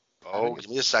worth? Oh, give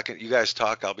me a second. You guys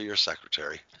talk. I'll be your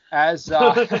secretary. I just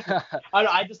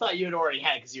thought you had already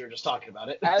had because you were just talking about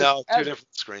it. Two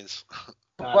different screens.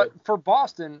 But for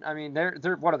Boston, I mean,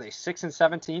 they're what are they?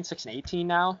 6-17, 6-18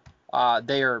 now.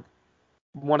 They are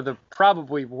one of the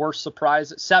probably worst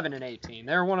surprises. 7-18.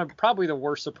 They're one of probably the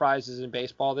worst surprises in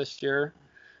baseball this year.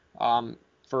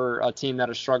 For a team that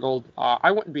has struggled,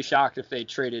 I wouldn't be shocked if they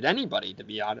traded anybody, to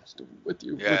be honest with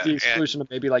you, with the exclusion of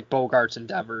maybe like Bogarts and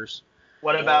Devers.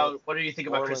 What do you think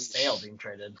about Chris Sale being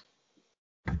traded?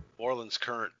 Moreland's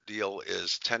current deal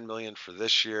is $10 million for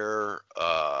this year,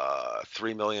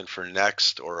 $3 million for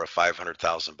next, or a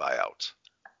 $500,000 buyout.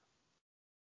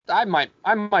 I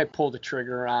might pull the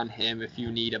trigger on him if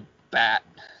you need a bat.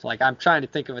 Like, I'm trying to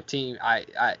think of a team.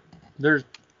 There's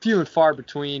few and far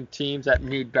between teams that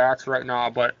need bats right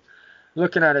now, but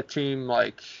looking at a team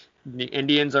like the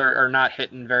Indians are not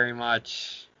hitting very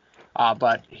much,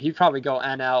 but he'd probably go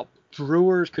NL.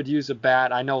 Brewers could use a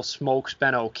bat. I know Smoke's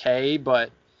been okay, but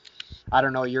I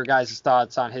don't know your guys'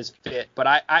 thoughts on his fit. But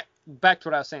I back to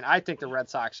what I was saying, I think the Red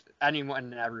Sox, anyone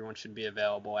and everyone should be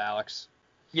available, Alex.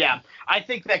 Yeah, I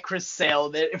think that Chris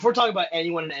Sale, if we're talking about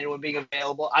anyone and anyone being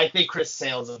available, I think Chris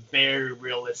Sale is a very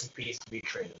realistic piece to be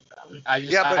traded.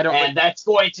 That's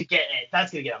going to get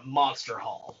a monster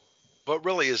haul. But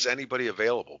really, is anybody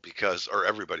available or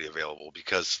everybody available?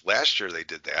 Because last year they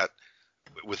did that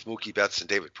with Mookie Betts and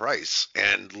David Price,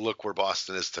 and look where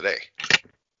Boston is today.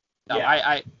 No,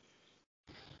 yeah.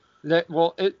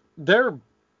 Their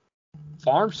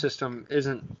farm system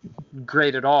isn't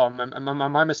great at all.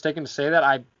 Am I mistaken to say that?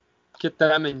 I get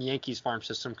them and Yankees farm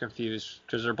system confused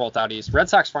because they're both out east. Red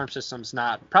Sox farm system's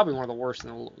not probably one of the worst in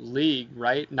the league,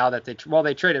 right? Now that they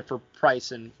traded for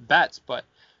Price and Betts, but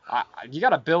you got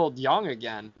to build young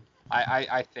again.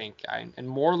 I think. And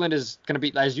Moreland is going to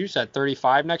be, as you said,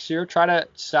 35 next year. Try to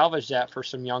salvage that for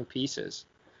some young pieces.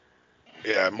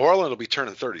 Yeah, Moreland will be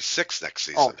turning 36 next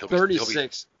season. Oh,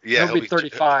 36. He'll be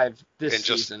 35 this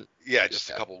season. Just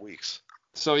a couple weeks.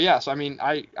 So, I mean,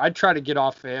 I'd try to get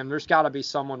off of him. There's got to be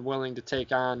someone willing to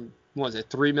take on,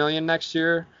 $3 million next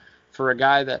year for a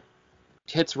guy that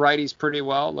hits righties pretty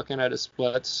well, looking at his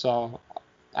splits. So,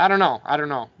 I don't know.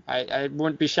 I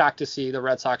wouldn't be shocked to see the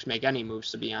Red Sox make any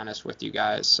moves, to be honest with you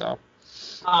guys. So,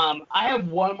 I have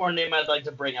one more name I'd like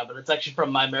to bring up, and it's actually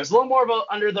from my Mariners. A little more of a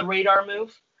under the radar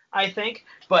move, I think.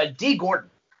 But D. Gordon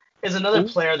is another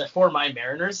player that for my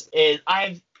Mariners is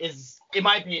in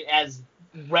my opinion as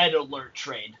red alert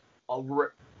trade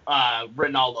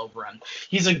written all over him.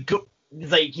 He's a good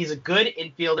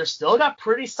infielder. Still got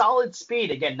pretty solid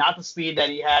speed. Again, not the speed that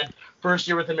he had first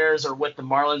year with the Mariners or with the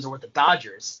Marlins or with the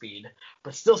Dodgers speed,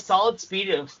 but still solid speed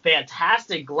and a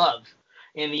fantastic glove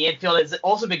in the infield. Has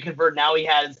also been converted. Now he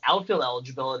has outfield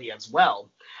eligibility as well.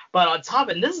 But on top,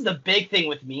 and this is the big thing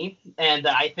with me, and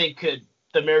I think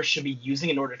the Mariners should be using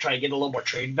in order to try to get a little more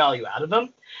trade value out of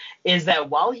him, is that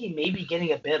while he may be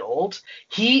getting a bit old,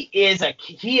 he is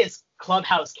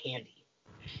clubhouse candy.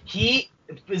 He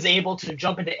is able to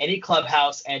jump into any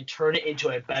clubhouse and turn it into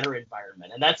a better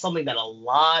environment. And that's something that a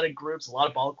lot of groups, a lot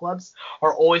of ball clubs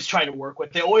are always trying to work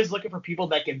with. They're always looking for people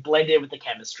that can blend in with the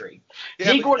chemistry.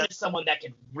 Yeah, D. Gordon is someone that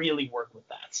can really work with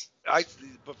that.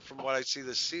 But from what I see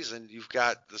this season, you've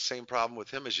got the same problem with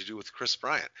him as you do with Chris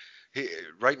Bryant.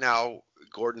 Right now,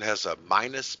 Gordon has a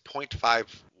minus .5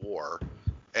 WAR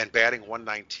and batting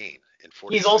 119 in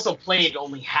 40. He's also played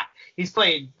he's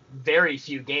played very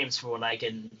few games from what I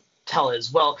can tell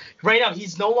as well. Right now,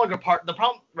 he's no longer the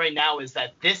problem right now is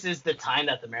that this is the time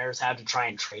that the Mariners have to try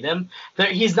and trade him.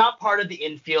 He's not part of the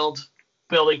infield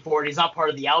building forward. He's not part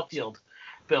of the outfield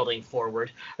building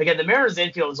forward. Again, the Mariners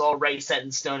infield is already set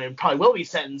in stone and probably will be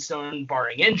set in stone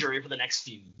barring injury for the next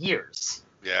few years.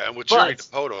 Yeah, and with Jerry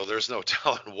Dipoto, there's no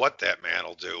telling what that man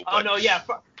will do. But...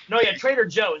 Trader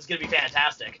Joe is going to be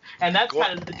fantastic, and that's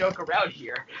kind of the joke around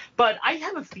here. But I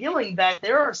have a feeling that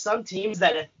there are some teams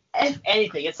that, if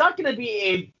anything, it's not going to be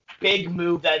a big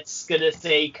move that's going to,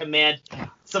 say, command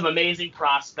some amazing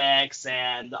prospects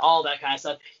and all that kind of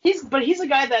stuff. He's a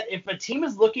guy that if a team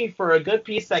is looking for a good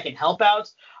piece that can help out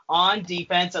on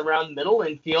defense around middle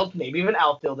infield, maybe even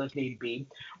outfield if need be,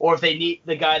 or if they need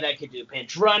the guy that can do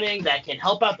pinch running, that can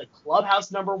help out the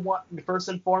clubhouse number one, first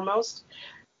and foremost,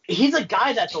 he's a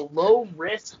guy that's a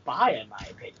low-risk buy, in my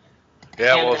opinion.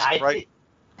 Yeah, and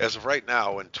as of right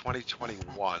now, in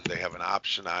 2021, they have an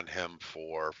option on him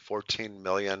for $14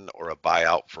 million or a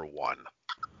buyout for $1 million.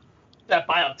 That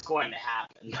buyout's going to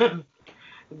happen.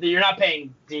 You're not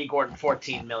paying D. Gordon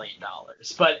 $14 million.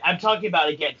 But I'm talking about,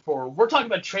 again, we're talking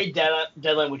about trade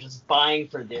deadline, which is buying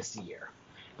for this year.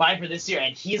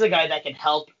 And he's a guy that can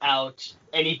help out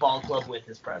any ball club with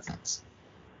his presence.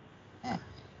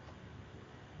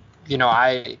 You know,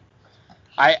 I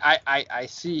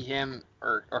see him,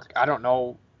 or I don't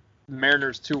know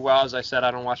Mariners too well. As I said,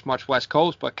 I don't watch much West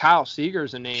Coast, but Kyle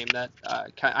Seager's a name that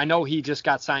I know he just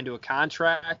got signed to a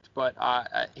contract, but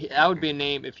that would be a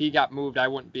name. If he got moved, I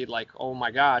wouldn't be like, oh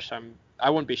my gosh, I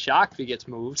wouldn't be shocked if he gets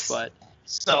moved. But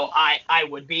so I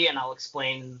would be, and I'll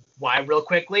explain why real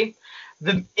quickly.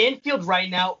 The infield right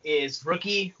now is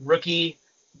rookie,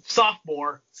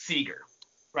 sophomore Seager.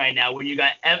 Right now, when you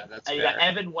got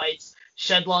Evan White,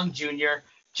 Shedlong Jr.,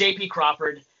 J.P.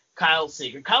 Crawford, Kyle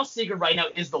Seager. Kyle Seager right now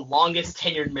is the longest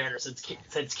tenured Mariner since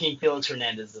King Felix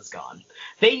Hernandez is gone.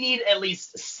 They need at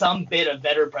least some bit of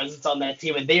veteran presence on that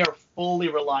team, and they are fully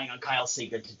relying on Kyle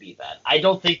Seager to be that. I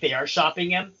don't think they are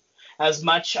shopping him as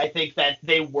much. I think that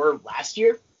they were last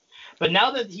year. But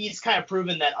now that he's kind of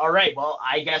proven that, all right, well,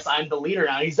 I guess I'm the leader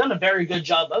now. He's done a very good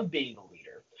job of being the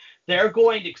leader. They're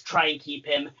going to try and keep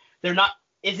him. They're not.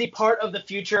 Is he part of the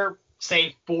future,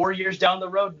 say, 4 years down the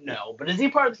road? No. But is he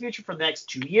part of the future for the next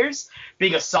 2 years?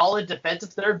 Being a solid defensive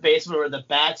third baseman where the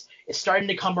bat is starting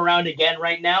to come around again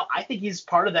right now, I think he's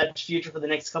part of that future for the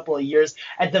next couple of years,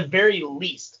 at the very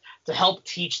least, to help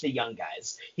teach the young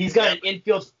guys. He's got an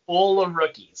infield full of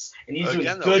rookies, and he's doing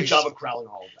a good job of corralling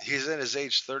all of them. He's in his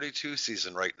age 32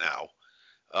 season right now.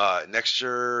 Next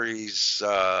year, he's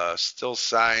still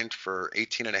signed for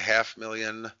 $18.5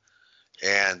 million.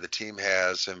 And the team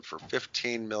has him for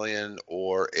 $15 million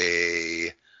or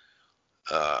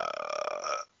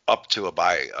up to a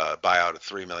buyout of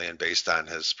 $3 million based on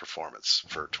his performance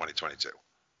for 2022.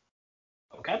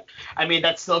 Okay, I mean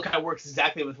that still kind of works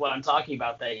exactly with what I'm talking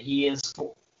about. That he is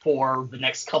for the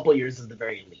next couple of years at the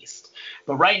very least.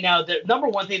 But right now, the number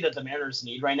one thing that the Mariners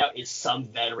need right now is some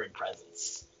veteran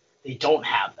presence. They don't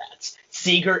have that.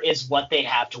 Seager is what they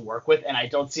have to work with, and I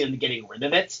don't see them getting rid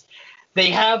of it.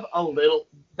 They have a little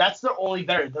 – that's their only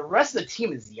veteran. The rest of the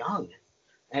team is young,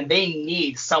 and they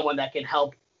need someone that can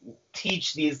help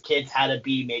teach these kids how to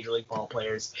be Major League ball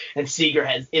players, and Seager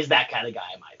is that kind of guy,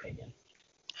 in my opinion.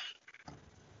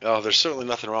 No, there's certainly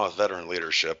nothing wrong with veteran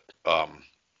leadership.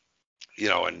 You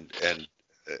know, and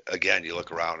again, you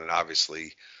look around, and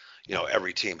obviously, you know,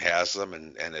 every team has them,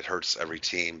 and it hurts every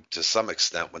team to some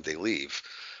extent when they leave.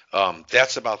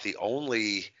 That's about the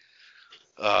only –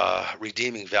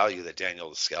 redeeming value that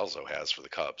Daniel Descalso has for the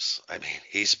Cubs. I mean,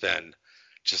 he's been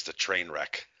just a train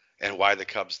wreck. And why the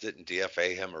Cubs didn't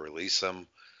DFA him or release him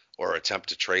or attempt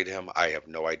to trade him, I have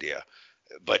no idea.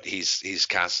 But he's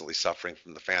constantly suffering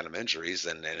from the phantom injuries,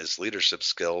 and his leadership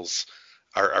skills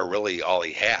are really all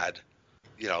he had.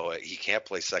 You know, he can't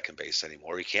play second base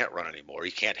anymore. He can't run anymore.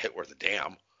 He can't hit worth a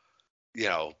damn. You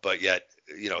know, but yet,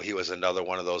 you know, he was another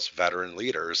one of those veteran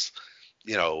leaders,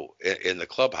 you know, in the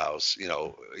clubhouse,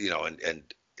 and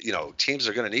you know, teams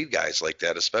are going to need guys like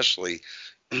that, especially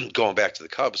going back to the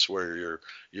Cubs, where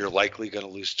you're likely going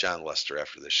to lose John Lester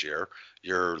after this year.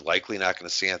 You're likely not going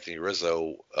to see Anthony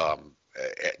Rizzo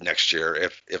next year,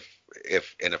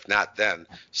 if not then,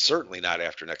 certainly not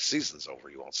after next season's over.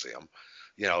 You won't see him,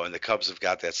 you know. And the Cubs have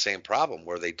got that same problem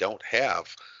where they don't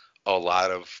have a lot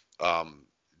of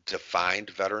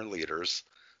defined veteran leaders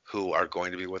who are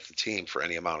going to be with the team for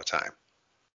any amount of time.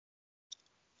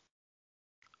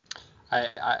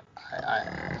 I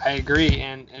agree,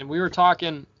 and we were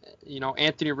talking, you know,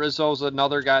 Anthony Rizzo's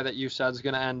another guy that you said is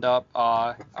going to end up,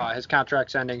 his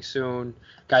contract's ending soon.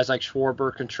 Guys like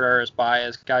Schwarber, Contreras,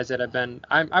 Baez, guys that have been,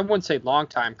 I wouldn't say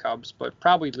long-time Cubs, but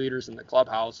probably leaders in the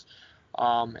clubhouse.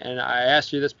 And I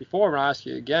asked you this before, and I'll ask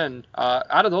you again.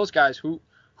 Out of those guys, who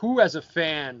as a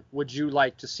fan would you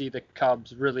like to see the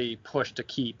Cubs really push to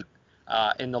keep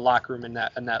in the locker room in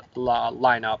that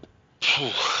lineup?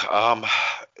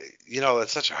 You know,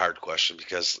 that's such a hard question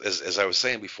because, as I was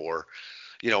saying before,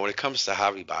 you know, when it comes to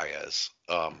Javi Baez,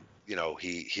 you know,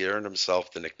 he earned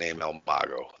himself the nickname El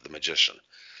Mago, the magician.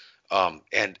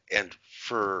 And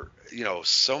for, you know,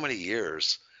 so many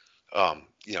years,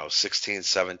 you know, 16,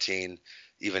 17,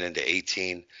 even into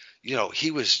 18, you know,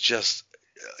 he was just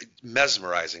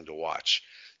mesmerizing to watch.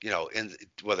 You know,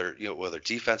 whether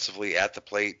defensively at the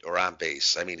plate or on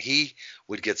base. I mean, he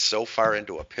would get so far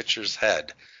into a pitcher's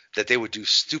head that they would do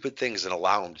stupid things and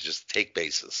allow him to just take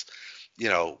bases. You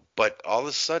know, but all of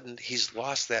a sudden he's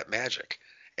lost that magic,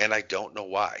 and I don't know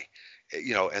why.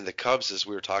 You know, and the Cubs, as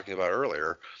we were talking about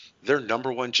earlier, their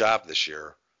number one job this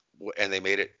year, and they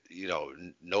made it, you know,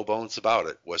 no bones about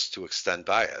it, was to extend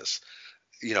Baez.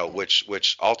 You know,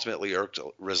 which ultimately irked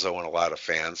Rizzo and a lot of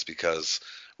fans because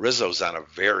Rizzo's on a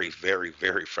very, very,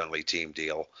 very friendly team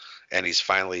deal, and he's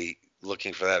finally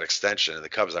looking for that extension, and the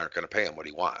Cubs aren't going to pay him what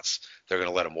he wants. They're going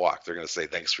to let him walk. They're going to say,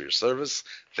 thanks for your service.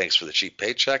 Thanks for the cheap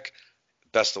paycheck.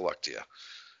 Best of luck to you.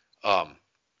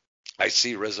 I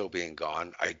see Rizzo being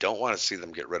gone. I don't want to see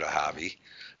them get rid of Javi.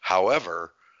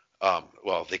 However,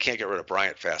 well, they can't get rid of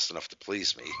Bryant fast enough to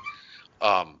please me.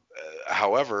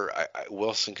 However,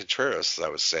 Wilson Contreras, as I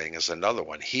was saying, is another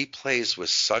one. He plays with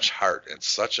such heart and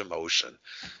such emotion,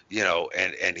 you know,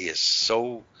 and he is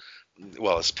so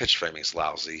well. His pitch framing is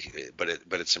lousy, but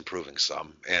it's improving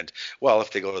some. And well,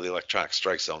 if they go to the electronic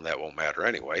strike zone, that won't matter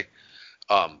anyway.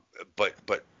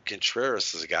 But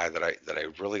Contreras is a guy that I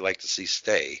really like to see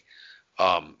stay.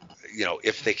 You know,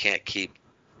 if they can't keep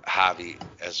Javi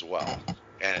as well,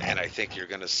 and I think you're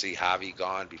going to see Javi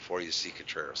gone before you see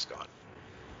Contreras gone.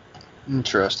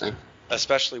 Interesting.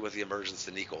 Especially with the emergence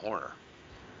of Nico Hoerner.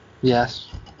 Yes.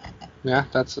 Yeah,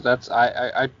 that's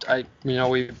I you know,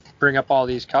 we bring up all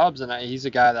these Cubs, and he's a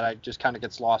guy that I just kind of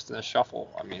gets lost in the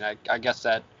shuffle. I mean, I guess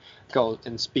that goes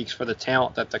and speaks for the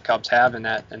talent that the Cubs have in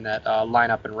that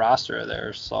lineup and roster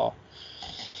there. So.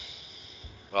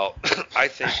 Well, I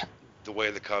think the way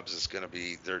the Cubs is going to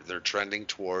be, they're trending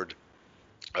toward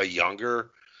a younger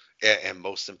and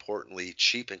most importantly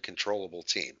cheap and controllable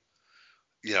team.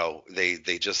 You know,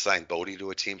 they just signed Bodie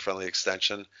to a team-friendly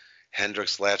extension.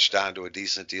 Hendricks latched on to a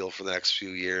decent deal for the next few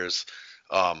years.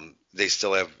 They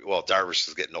still have, well, Darvish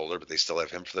is getting older, but they still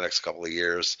have him for the next couple of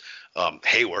years.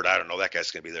 Hayward, I don't know, that guy's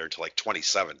going to be there until like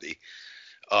 2070,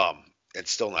 and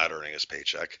still not earning his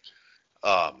paycheck.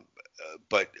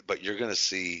 But you're going to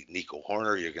see Nico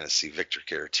Hoerner, you're going to see Victor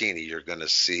Caratini, you're going to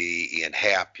see Ian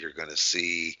Happ, you're going to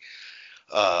see,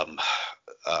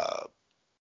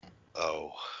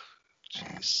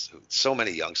 so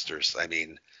many youngsters. I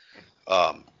mean,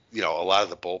 you know, a lot of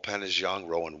the bullpen is young.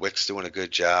 Rowan Wick's doing a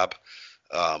good job.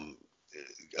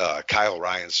 Kyle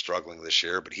Ryan's struggling this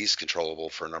year, but he's controllable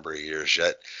for a number of years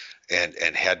yet, and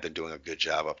had been doing a good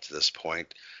job up to this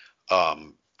point.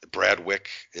 Brad Wick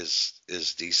is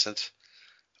decent.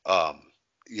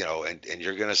 You know, and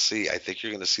you're going to see, I think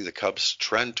you're going to see the Cubs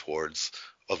trend towards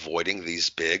avoiding these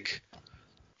big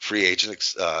free agent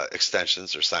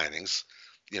extensions or signings,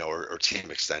 you know, or team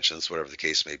extensions, whatever the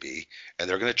case may be. And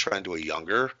they're going to trend to a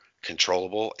younger,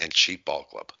 controllable, and cheap ball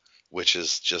club, which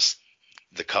is just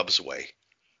the Cubs way.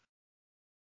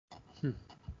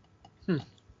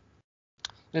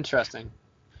 Interesting.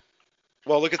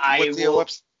 Well, look at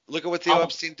Look at what Theo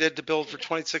Epstein did to build for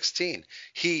 2016.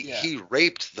 He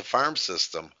raped the farm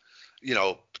system,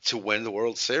 to win the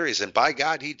World Series, and by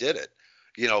God, he did it.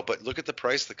 But look at the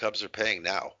price the Cubs are paying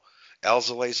now.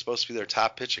 Alzolay is supposed to be their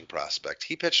top pitching prospect.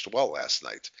 He pitched well last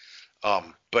night,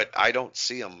 but I don't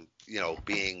see him,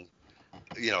 being,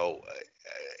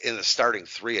 in the starting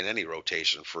three in any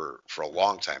rotation for a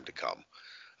long time to come.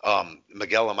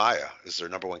 Miguel Amaya is their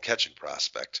number one catching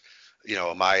prospect.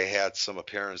 Amaya had some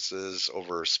appearances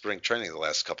over spring training the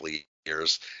last couple of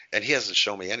years, and he hasn't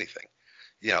shown me anything.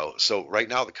 So right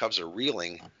now the Cubs are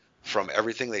reeling from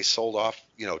everything they sold off,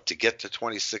 to get to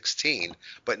 2016,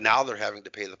 but now they're having to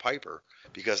pay the piper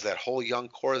because that whole young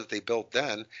core that they built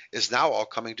then is now all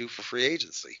coming due for free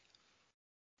agency.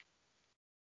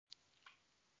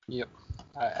 Yep.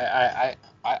 I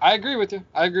agree with you.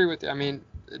 I mean,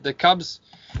 the Cubs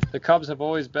have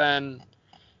always been,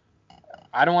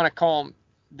 I don't want to call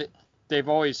them, they've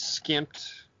always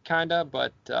skimped kind of,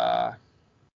 but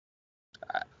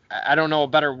I don't know a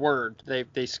better word.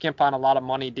 They skimp on a lot of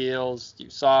money deals. You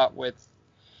saw it with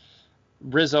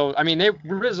Rizzo. I mean,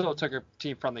 Rizzo took a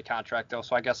team-friendly contract, though,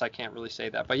 so I guess I can't really say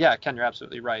that. But, yeah, Ken, you're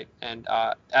absolutely right. And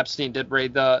Epstein did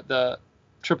raid the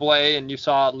AAA, and you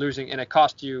saw it losing, and it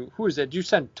cost you – who is it? Did you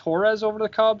send Torres over to the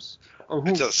Cubs? Or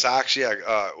who? To the Sox, yeah.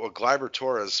 Gleyber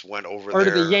Torres went over or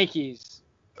there. Or to the Yankees.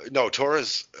 No,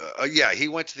 Torres he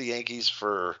went to the Yankees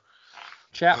for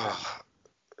 – Chapman.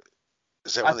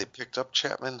 Is that when they picked up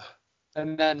Chapman?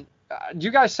 And then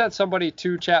you guys sent somebody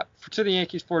to the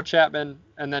Yankees for Chapman,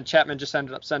 and then Chapman just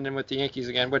ended up sending with the Yankees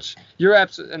again, which you're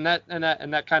absolutely, and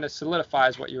that kind of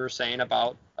solidifies what you were saying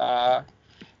about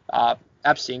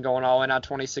Epstein going all in on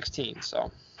 2016. So.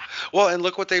 Well, and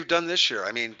look what they've done this year.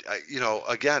 I mean,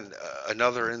 again,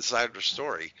 another insider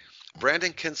story.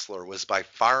 Brandon Kintzler was by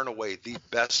far and away the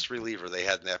best reliever they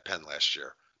had in that pen last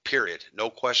year. Period.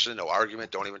 No question, no argument.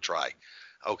 Don't even try.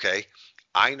 Okay.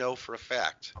 I know for a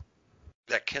fact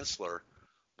that Kintzler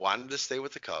wanted to stay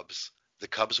with the Cubs. The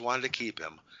Cubs wanted to keep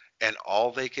him, and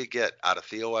all they could get out of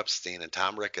Theo Epstein and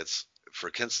Tom Ricketts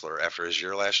for Kintzler after his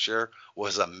year last year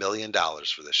was $1 million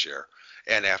for this year.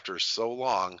 And after so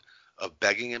long of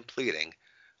begging and pleading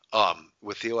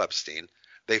with Theo Epstein,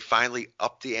 they finally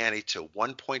upped the ante to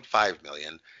 $1.5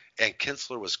 million, and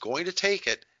Kintzler was going to take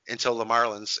it until the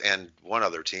Marlins and one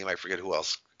other team, I forget who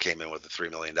else, came in with a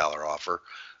 $3 million offer.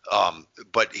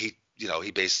 But he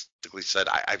basically said,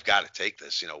 I've got to take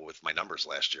this, with my numbers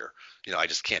last year. I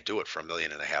just can't do it for $1.5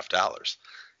 million.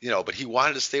 But he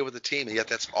wanted to stay with the team, and yet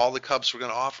that's all the Cubs were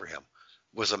going to offer him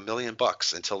was $1 million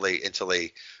until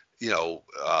they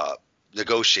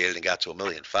negotiated and got to $1.5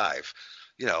 million.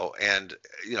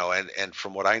 And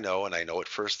from what I know, and I know it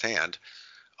firsthand,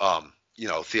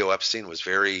 Theo Epstein was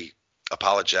very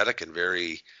apologetic and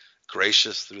very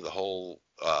gracious through the whole,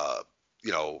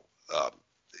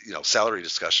 salary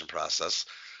discussion process,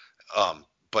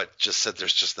 but just said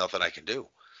there's just nothing I can do.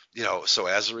 So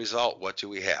as a result, what do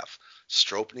we have?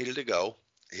 Strop needed to go.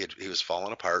 He was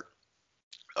falling apart.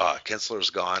 Kintzler's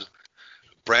gone.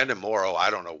 Brandon Morrow, I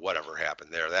don't know whatever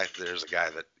happened there. There's a guy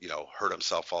that hurt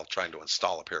himself while trying to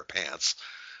install a pair of pants.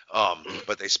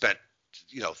 But they spent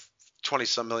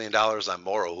 $20-some million on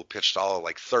Morrow, who pitched all of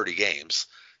like 30 games,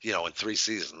 in 3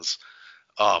 seasons.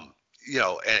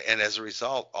 And as a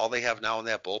result, all they have now in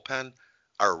that bullpen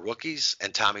are rookies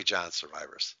and Tommy John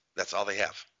survivors. That's all they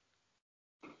have.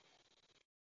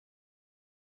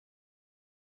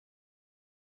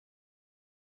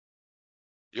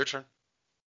 Your turn.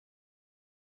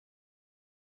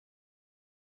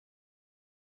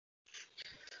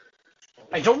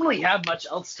 I don't really have much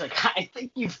else to. I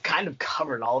think you've kind of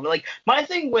covered all of it. Like, my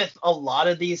thing with a lot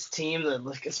of these teams,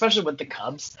 especially with the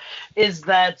Cubs, is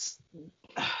that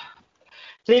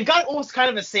they've got almost kind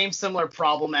of the same similar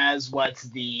problem as what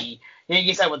the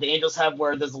Yankees have, what the Angels have,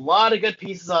 where there's a lot of good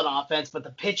pieces on offense, but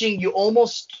the pitching,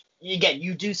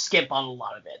 you do skip on a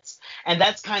lot of it. And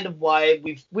that's kind of why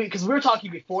because we were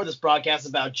talking before this broadcast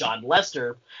about Jon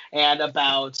Lester and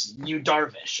about Yu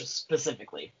Darvish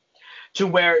specifically, to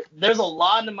where there's a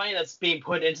lot of money that's being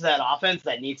put into that offense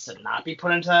that needs to not be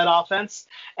put into that offense,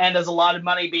 and there's a lot of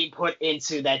money being put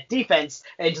into that defense,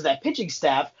 into that pitching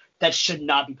staff that should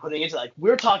not be putting into. Like, we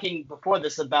were talking before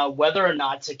this about whether or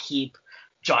not to keep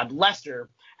Jon Lester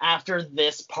after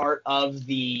this part of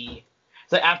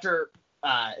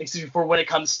for when it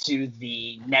comes to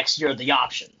the next year of the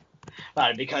option,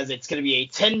 because it's going to be a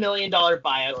 $10 million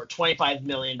buyout or $25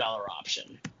 million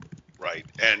option. Right.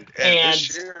 And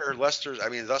this year, Lester's,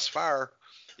 thus far,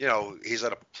 he's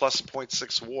at a plus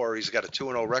 0.6 WAR. He's got a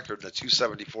 2-0 record and a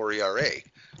 2.74 ERA.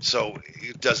 So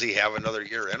does he have another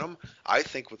year in him? I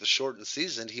think with the shortened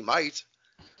season, he might.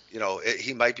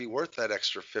 he might be worth that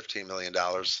extra $15 million,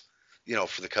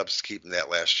 for the Cubs to keep him that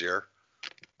last year.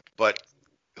 But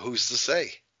who's to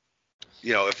say?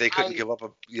 If they couldn't give up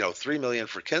 $3 million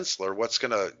for Kinsler, what's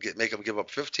going to make them give up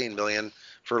 $15 million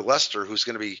for Lester, who's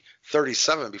going to be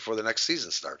 37 before the next season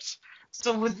starts?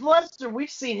 So with Lester, we've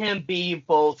seen him be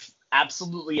both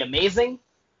absolutely amazing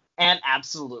and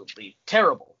absolutely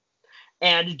terrible.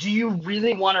 And do you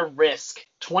really want to risk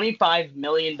 $25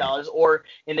 million, or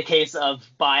in the case of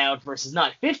buyout versus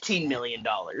not, $15 million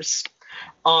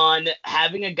on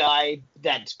having a guy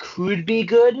that could be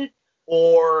good?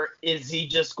 Or is he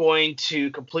just going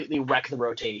to completely wreck the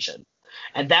rotation?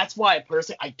 And that's why,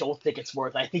 personally, I don't think it's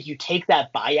worth it. I think you take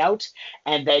that buyout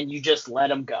and then you just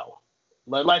let him go.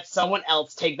 Let someone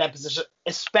else take that position,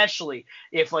 especially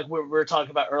if, like we were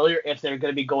talking about earlier, if they're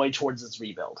going to be going towards this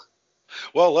rebuild.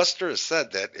 Well, Lester has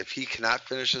said that if he cannot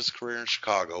finish his career in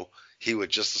Chicago, he would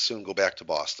just as soon go back to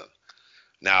Boston.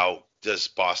 Now, does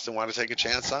Boston want to take a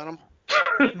chance on him?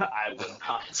 I would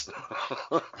not.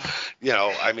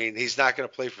 He's not going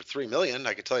to play for $3 million.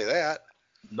 I can tell you that.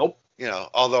 Nope.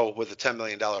 Although with a $10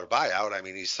 million buyout,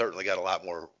 he's certainly got a lot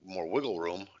more wiggle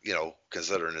room,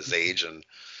 considering his age and,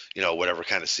 whatever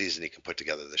kind of season he can put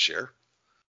together this year.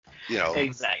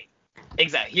 Exactly.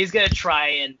 He's going to try,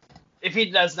 and if he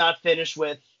does not finish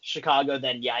with Chicago,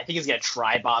 then yeah, I think he's going to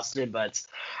try Boston, but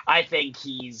I think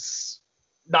he's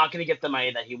not going to get the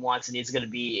money that he wants, and he's going to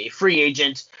be a free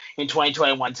agent in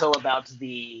 2021 until about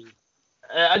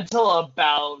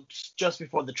just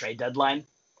before the trade deadline.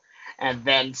 And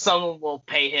then someone will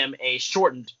pay him a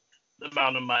shortened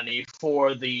amount of money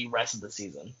for the rest of the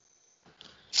season.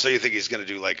 So you think he's going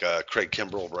to do like a Craig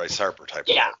Kimbrell, Bryce Harper type?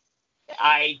 Yeah,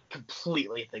 I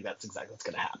completely think that's exactly what's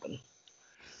going to happen.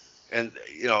 And,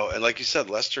 and like you said,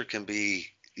 Lester can be,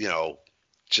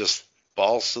 just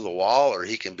balls to the wall, or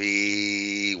he can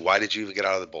be, why did you even get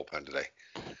out of the bullpen today?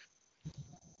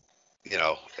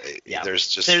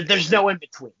 There's no in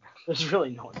between. There's really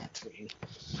no in between.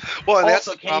 Well, and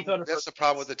also, that's the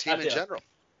problem with the team in general.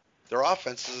 Their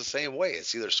offense is the same way.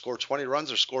 It's either score 20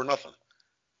 runs or score nothing.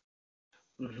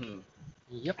 Mm-hmm.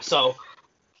 Yep. So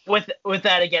with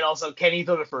that again, also, can he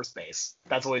throw to first base?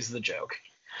 That's always the joke.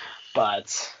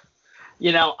 But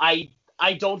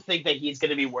I don't think that he's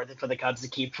going to be worth it for the Cubs to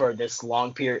keep for this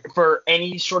long period, for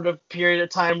any sort of period of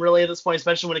time, really, at this point,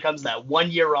 especially when it comes to that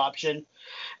 1 year option.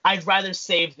 I'd rather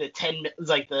save the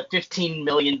 $15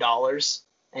 million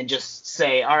and just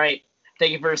say, all right,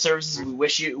 thank you for your services. We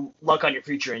wish you luck on your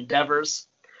future endeavors.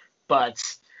 But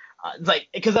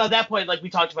because at that point, like we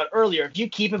talked about earlier, if you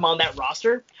keep him on that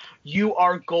roster, you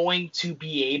are going to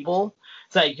be able,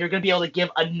 you're going to be able to give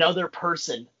another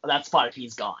person that spot if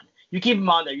he's gone. You keep him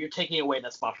on there, you're taking away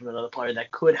that spot from another player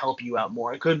that could help you out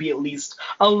more. It could be at least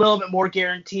a little bit more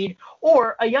guaranteed,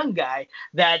 or a young guy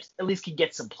that at least can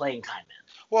get some playing time in.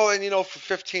 Well, and for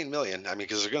 $15 million,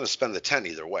 because they're going to spend the 10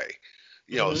 either way.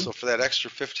 So for that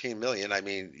extra $15 million,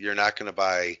 you're not going to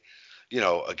buy,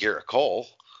 a Garrett Cole,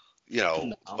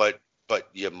 No. but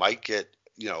you might get,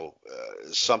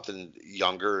 something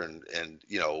younger and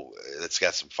that's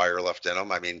got some fire left in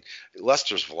him.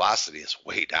 Lester's velocity is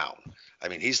way down.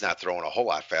 He's not throwing a whole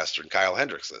lot faster than Kyle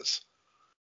Hendricks is,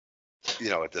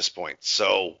 at this point.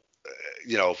 So,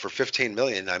 for $15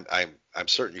 million, I'm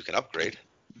certain you can upgrade.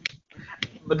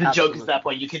 But the joke is at that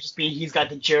point, you could just be, he's got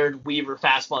the Jared Weaver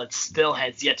fastball that still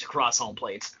has yet to cross home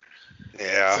plate.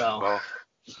 Yeah. So.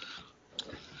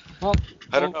 Well,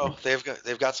 I don't know.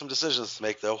 They've got some decisions to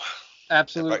make, though.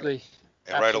 Absolutely.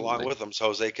 And right along with them is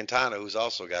Jose Quintana, who's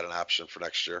also got an option for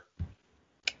next year.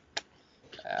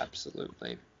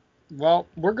 Absolutely. Well,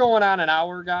 we're going on an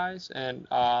hour, guys, and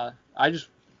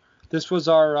this was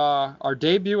our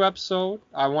debut episode.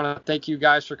 I want to thank you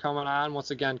guys for coming on.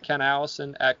 Once again, Ken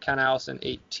Allison at Ken Allison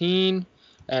 18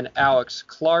 and Alex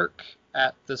Clark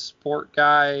at the Sport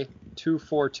Guy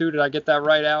 242. Did I get that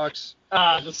right, Alex?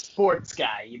 The sports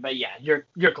guy, but yeah,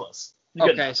 you're close.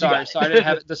 Okay, sorry. So I didn't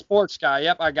have it. The sports guy.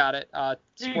 Yep, I got it.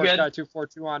 Sports Guy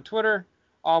 242 on Twitter.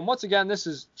 Once again, this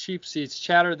is Cheap Seats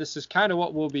Chatter. This is kind of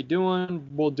what we'll be doing.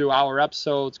 We'll do our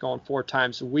episodes going 4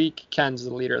 times a week. Ken's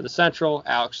the leader of the Central,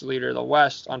 Alex the leader of the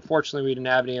West. Unfortunately, we didn't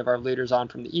have any of our leaders on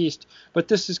from the East, but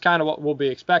this is kind of what we'll be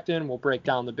expecting. We'll break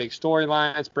down the big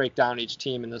storylines, break down each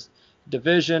team in this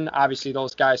division. Obviously,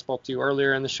 those guys spoke to you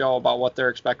earlier in the show about what they're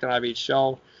expecting out of each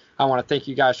show. I want to thank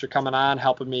you guys for coming on,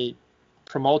 helping me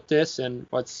promote this, and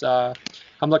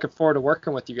I'm looking forward to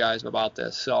working with you guys about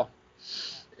this. So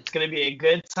it's going to be a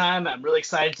good time. I'm really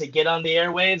excited to get on the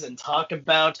airwaves and talk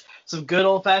about some good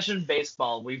old-fashioned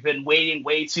baseball. We've been waiting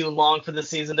way too long for the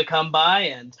season to come by,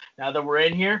 and now that we're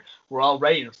in here, we're all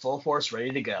ready in full force,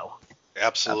 ready to go.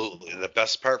 Absolutely. And the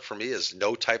best part for me is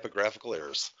no typographical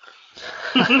errors.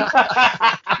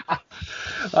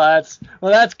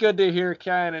 That's good to hear,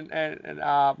 Ken, and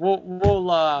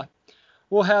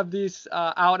we'll have these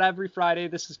out every Friday.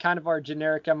 This is kind of our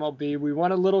generic MLB. We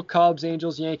want a little Cubs,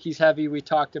 Angels, Yankees heavy. We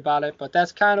talked about it, but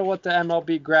that's kind of what the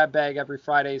MLB grab bag every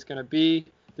Friday is going to be.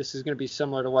 This is going to be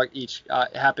similar to what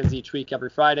happens each week every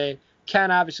Friday.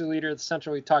 Ken, obviously leader of the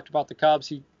Central, we talked about the Cubs.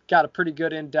 He got a pretty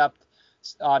good in-depth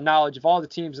knowledge of all the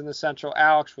teams in the Central.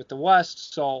 Alex with the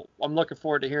West. So I'm looking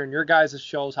forward to hearing your guys'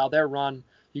 shows, how they're run.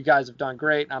 You guys have done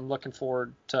great. I'm looking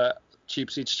forward to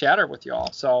Cheap Seats Chatter with you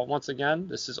all. So once again,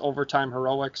 this is Overtime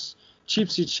Heroics,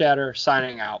 Cheap Seats Chatter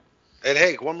signing out. And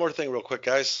hey, one more thing real quick,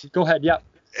 guys. Go ahead. Yep.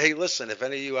 Hey, listen, if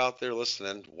any of you out there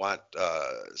listening want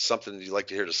something you'd like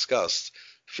to hear discussed,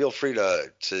 feel free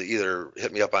to either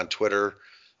hit me up on Twitter,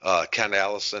 Ken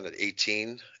Allison at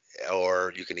 18,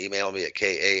 or you can email me at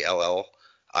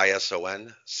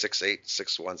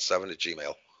KALLISON68617 at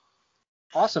Gmail.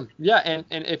 Awesome. Yeah, and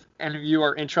if any of you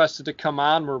are interested to come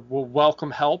on, we'll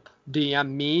welcome help.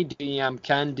 DM me, DM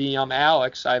Ken, DM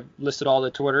Alex. I've listed all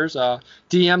the Twitters.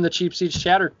 DM the Cheap Seats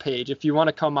Chatter page. If you want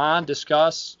to come on,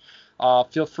 discuss,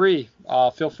 feel free.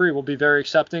 We'll be very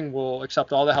accepting. We'll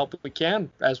accept all the help we can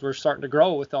as we're starting to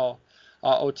grow with all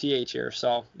OTH here.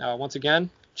 So once again,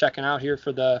 checking out here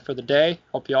for the day.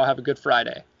 Hope you all have a good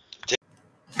Friday.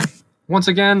 Once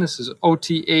again, this is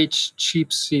OTH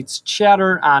Cheap Seats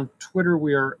Chatter. On Twitter,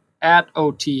 we are at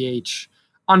OTH_Cheap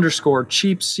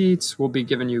Seats. We'll be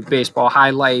giving you baseball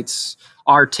highlights,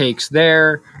 our takes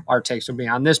there. Our takes will be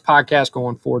on this podcast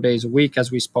going 4 days a week,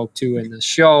 as we spoke to in the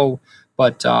show.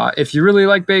 But if you really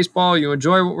like baseball, you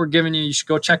enjoy what we're giving you, you should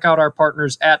go check out our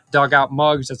partners at Dugout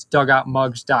Mugs. That's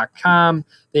dugoutmugs.com.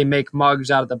 They make mugs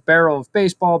out of the barrel of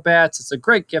baseball bats. It's a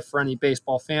great gift for any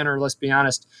baseball fan, or let's be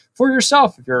honest, for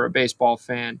yourself if you're a baseball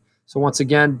fan. So once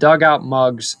again,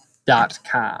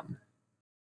 dugoutmugs.com.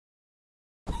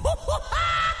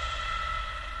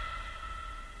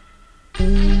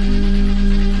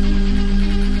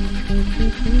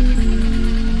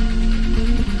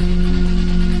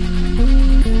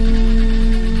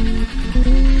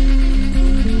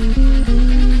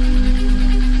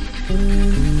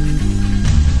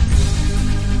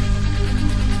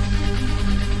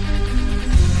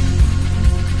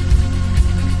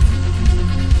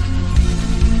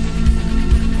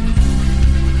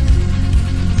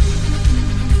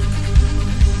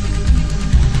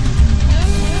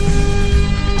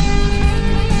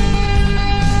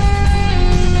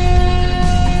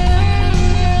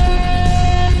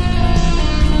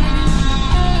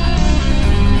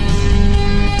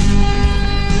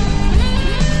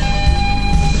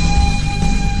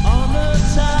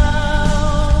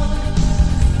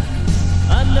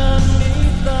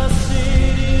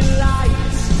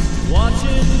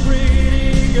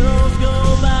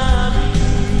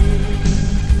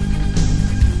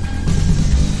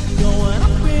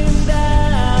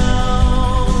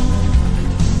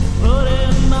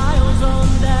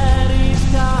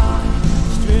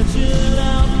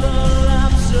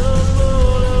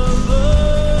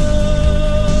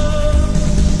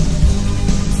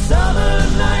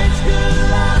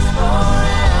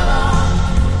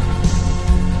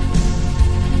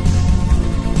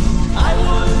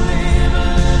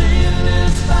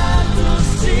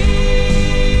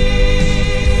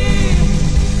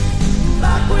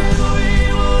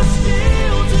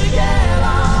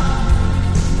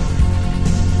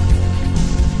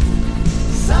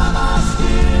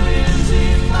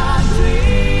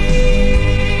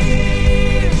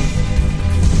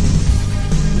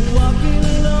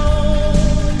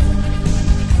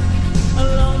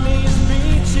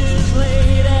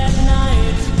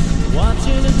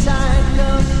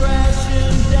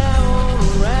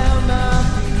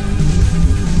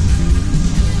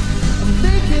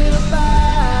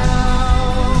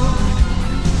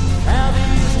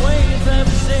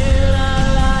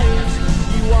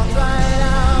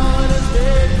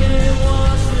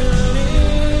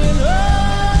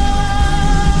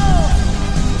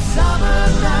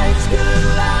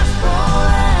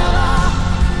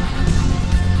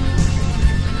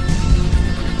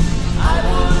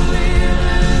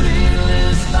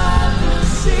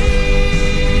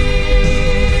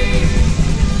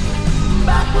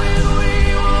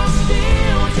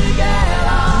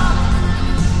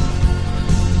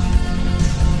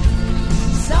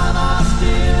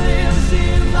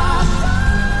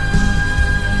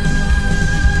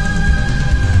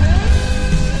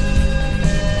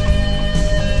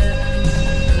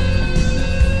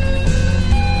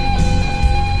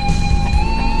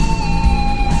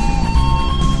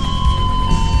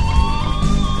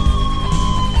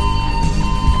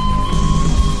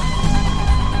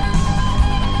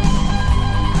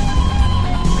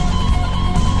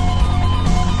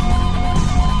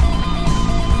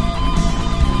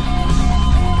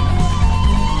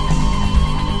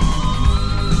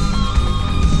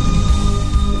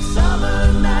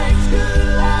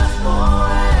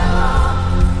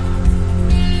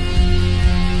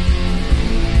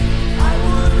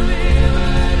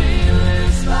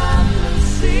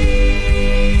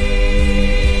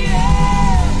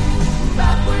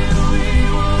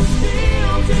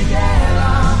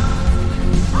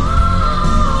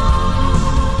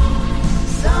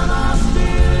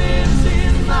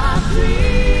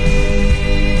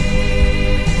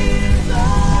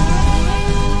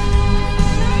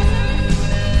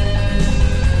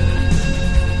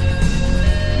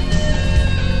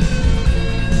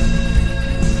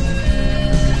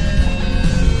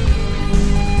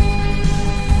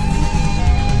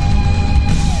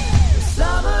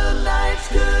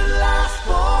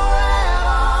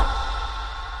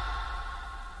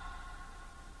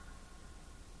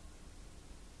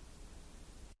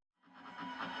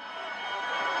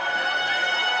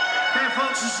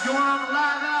 This is going on a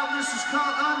live album. This is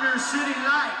called Under City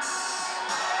Lights.